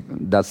 Obviously,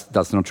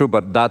 that's not true,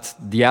 but that's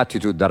the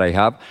attitude that I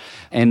have.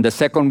 And the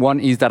second one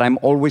is that I'm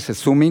always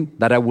assuming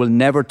that I will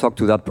never talk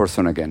to that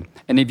person again.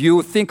 And if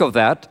you think of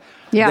that,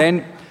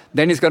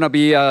 then it's going to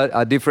be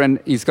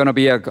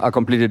a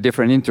completely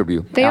different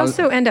interview. They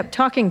also end up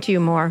talking to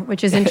you more,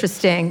 which is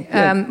interesting.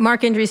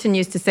 Mark Andreessen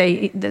used to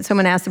say that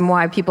someone asked him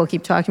why people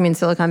keep talking to me in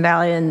Silicon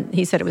Valley, and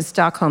he said it was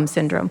Stockholm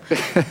Syndrome.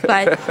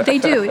 But they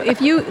do.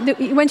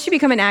 Once you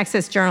become an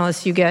access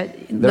journalist, you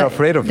get... They're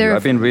afraid of you.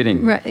 I've been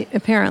reading. Right,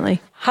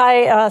 apparently.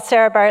 Hi,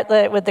 Sarah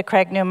Bartlett with the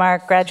Craig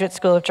Newmark Graduate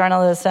School of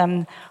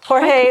Journalism.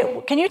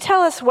 Jorge, can you tell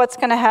us what's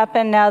going to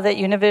happen now that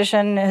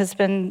Univision has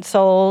been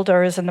sold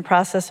or is in the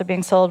process of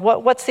being sold?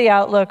 What's the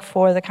outlook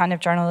for the kind of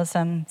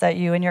journalism that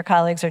you and your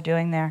colleagues are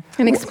doing there?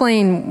 And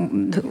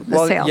explain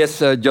the sale. Yes,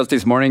 just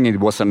this morning it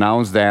was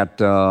announced that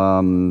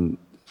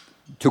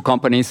two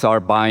companies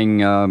are buying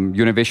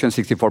Univision,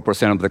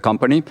 64% of the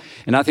company,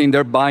 and I think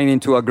they're buying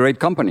into a great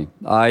company.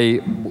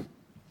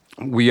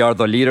 We are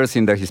the leaders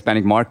in the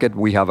Hispanic market.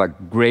 We have a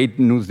great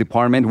news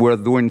department. We're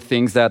doing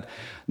things that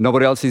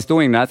nobody else is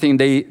doing. I think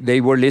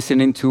they were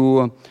listening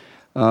to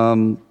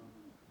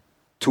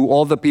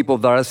all the people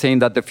that are saying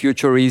that the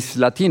future is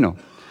Latino.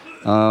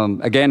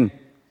 Again,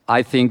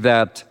 I think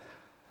that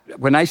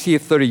when I see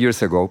it 30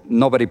 years ago,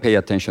 nobody paid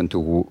attention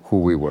to who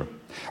we were.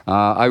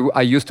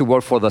 I used to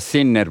work for the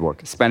SIN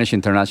network, Spanish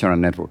International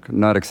Network.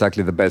 Not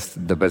exactly the best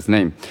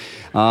name.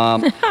 It's a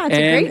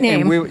great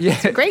name.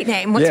 It's a great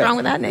name. What's wrong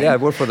with that name? Yeah, I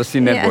work for the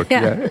SIN network.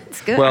 Yeah,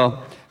 it's good.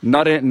 Well,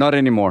 not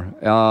anymore.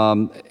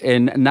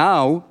 And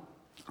now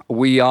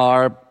we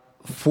are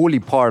fully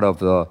part of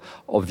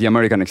the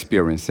American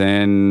experience.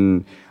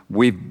 And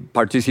we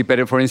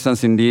participated, for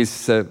instance, in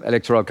this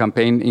electoral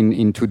campaign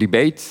in two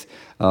debates.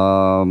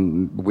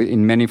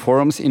 In many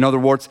forums. In other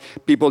words,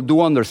 people do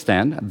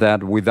understand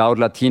that without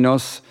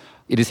Latinos,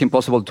 it is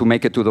impossible to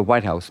make it to the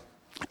White House.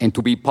 And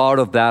to be part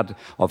of that,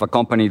 of a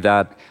company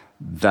that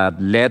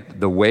led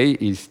the way,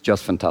 is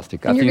just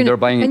fantastic. I think they're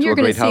buying into a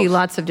great house. And you're going to see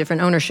lots of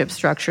different ownership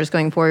structures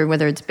going forward,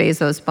 whether it's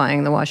Bezos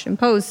buying the Washington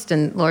Post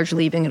and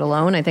largely leaving it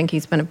alone. I think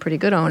he's been a pretty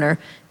good owner.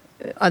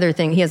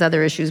 He has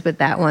other issues, but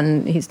that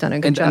one, he's done a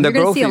good job. You're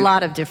going to see a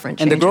lot of different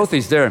changes. And the growth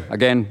is there.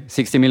 Again,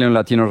 60 million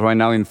Latinos right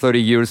now. In 30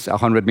 years,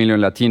 100 million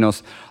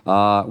Latinos.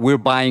 We're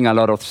buying a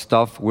lot of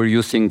stuff. We're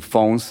using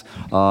phones.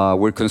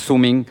 We're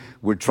consuming.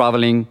 We're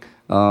traveling.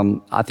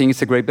 I think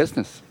it's a great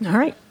business. All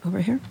right, over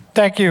here.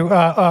 Thank you.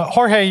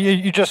 Jorge,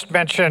 you just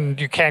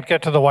mentioned you can't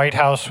get to the White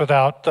House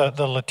without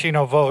the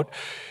Latino vote.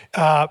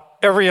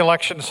 Every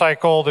election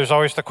cycle, there's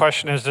always the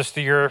question, is this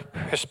the year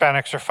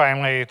Hispanics are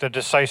finally the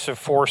decisive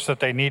force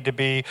that they need to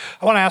be?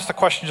 I want to ask the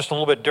question just a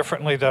little bit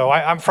differently, though.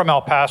 I'm from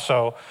El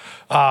Paso,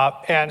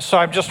 and so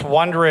I'm just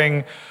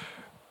wondering,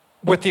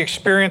 with the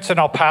experience in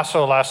El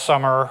Paso last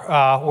summer,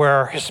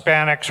 where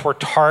Hispanics were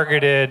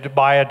targeted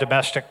by a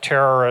domestic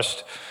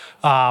terrorist,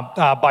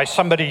 by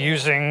somebody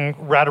using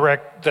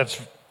rhetoric that's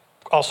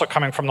also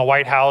coming from the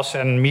White House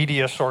and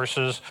media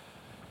sources,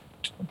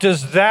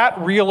 does that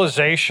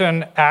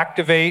realization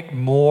activate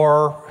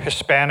more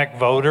Hispanic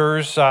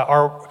voters?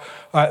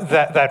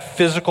 That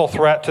physical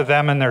threat to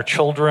them and their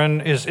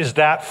children, is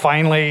that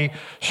finally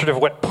sort of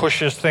what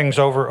pushes things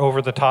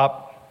over the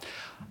top?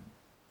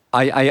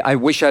 I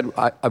wish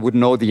I would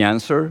know the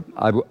answer.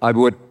 I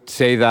would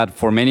say that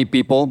for many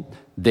people,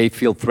 they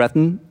feel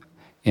threatened,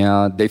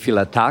 they feel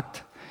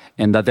attacked,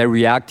 and that they're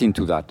reacting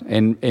to that.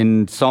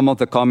 And some of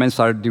the comments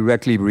are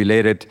directly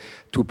related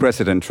to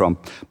President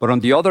Trump. But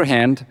on the other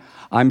hand,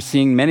 I'm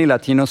seeing many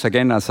Latinos,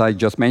 again, as I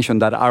just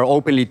mentioned, that are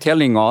openly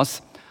telling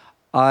us,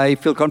 I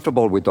feel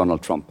comfortable with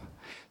Donald Trump.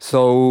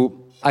 So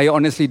I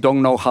honestly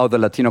don't know how the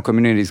Latino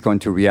community is going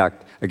to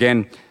react.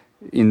 Again,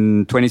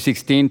 in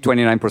 2016,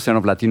 29%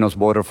 of Latinos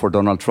voted for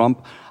Donald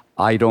Trump.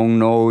 I don't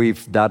know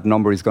if that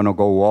number is going to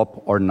go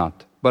up or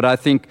not. But I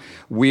think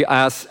we,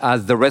 as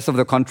the rest of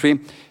the country,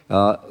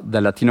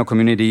 the Latino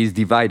community is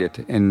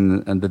divided,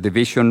 and the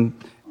division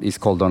is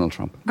called Donald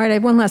Trump. All right, I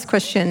have one last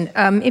question.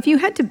 If you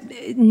had to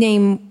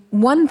name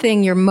one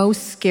thing you're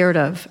most scared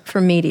of for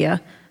media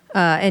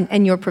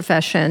and your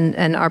profession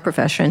and our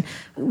profession,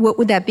 what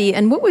would that be?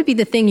 And what would be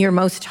the thing you're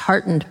most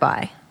heartened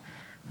by?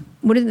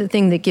 What is the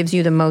thing that gives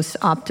you the most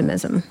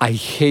optimism? I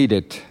hate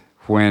it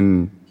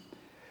when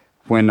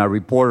a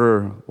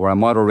reporter or a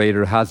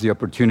moderator has the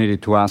opportunity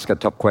to ask a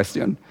tough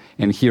question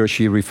and he or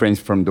she refrains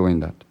from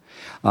doing that.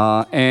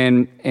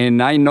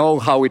 And I know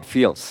how it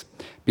feels,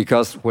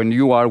 because when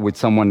you are with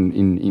someone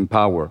in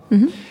power,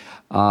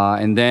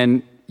 and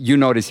then you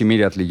notice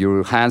immediately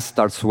your hands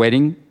start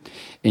sweating,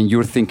 and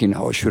you're thinking,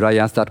 oh, should I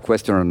ask that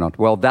question or not?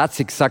 Well, that's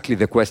exactly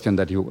the question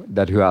that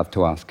you have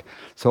to ask.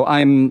 So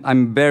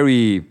I'm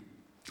very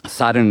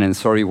saddened and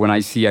sorry when I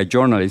see a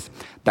journalist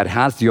that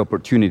has the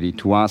opportunity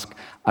to ask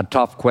a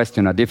tough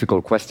question, a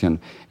difficult question,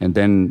 and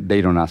then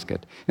they don't ask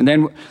it. And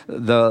then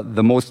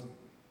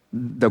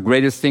the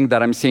greatest thing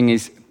that I'm seeing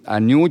is a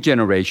new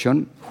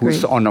generation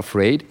who's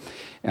unafraid,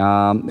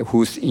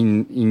 who's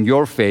in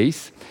your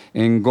face,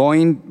 and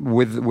going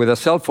with a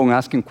cell phone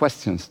asking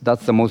questions.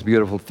 That's the most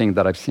beautiful thing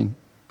that I've seen.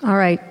 All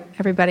right,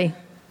 everybody.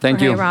 Thank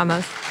you. Jorge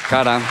Ramos.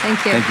 Cara.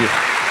 Thank you. Thank you.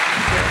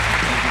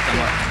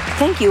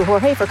 Thank you,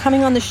 Jorge, for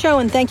coming on the show,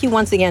 and thank you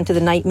once again to the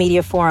Knight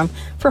Media Forum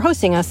for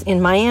hosting us in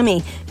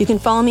Miami. You can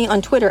follow me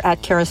on Twitter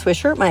at Kara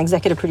Swisher. My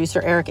executive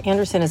producer, Eric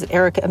Anderson, is at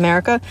Erica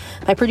America.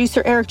 My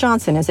producer, Eric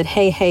Johnson, is at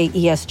Hey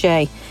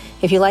ESJ.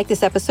 If you like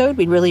this episode,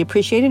 we'd really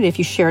appreciate it if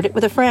you shared it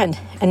with a friend.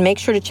 And make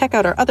sure to check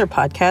out our other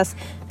podcasts,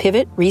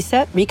 Pivot,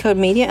 Reset, Recode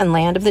Media, and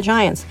Land of the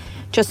Giants.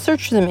 Just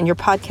search for them in your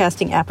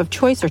podcasting app of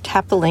choice or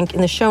tap the link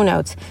in the show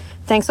notes.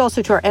 Thanks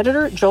also to our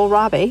editor, Joel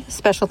Rabe.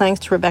 Special thanks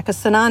to Rebecca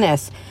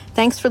Sananes.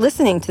 Thanks for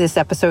listening to this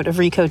episode of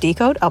Recode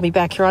Decode. I'll be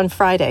back here on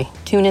Friday.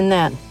 Tune in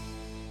then.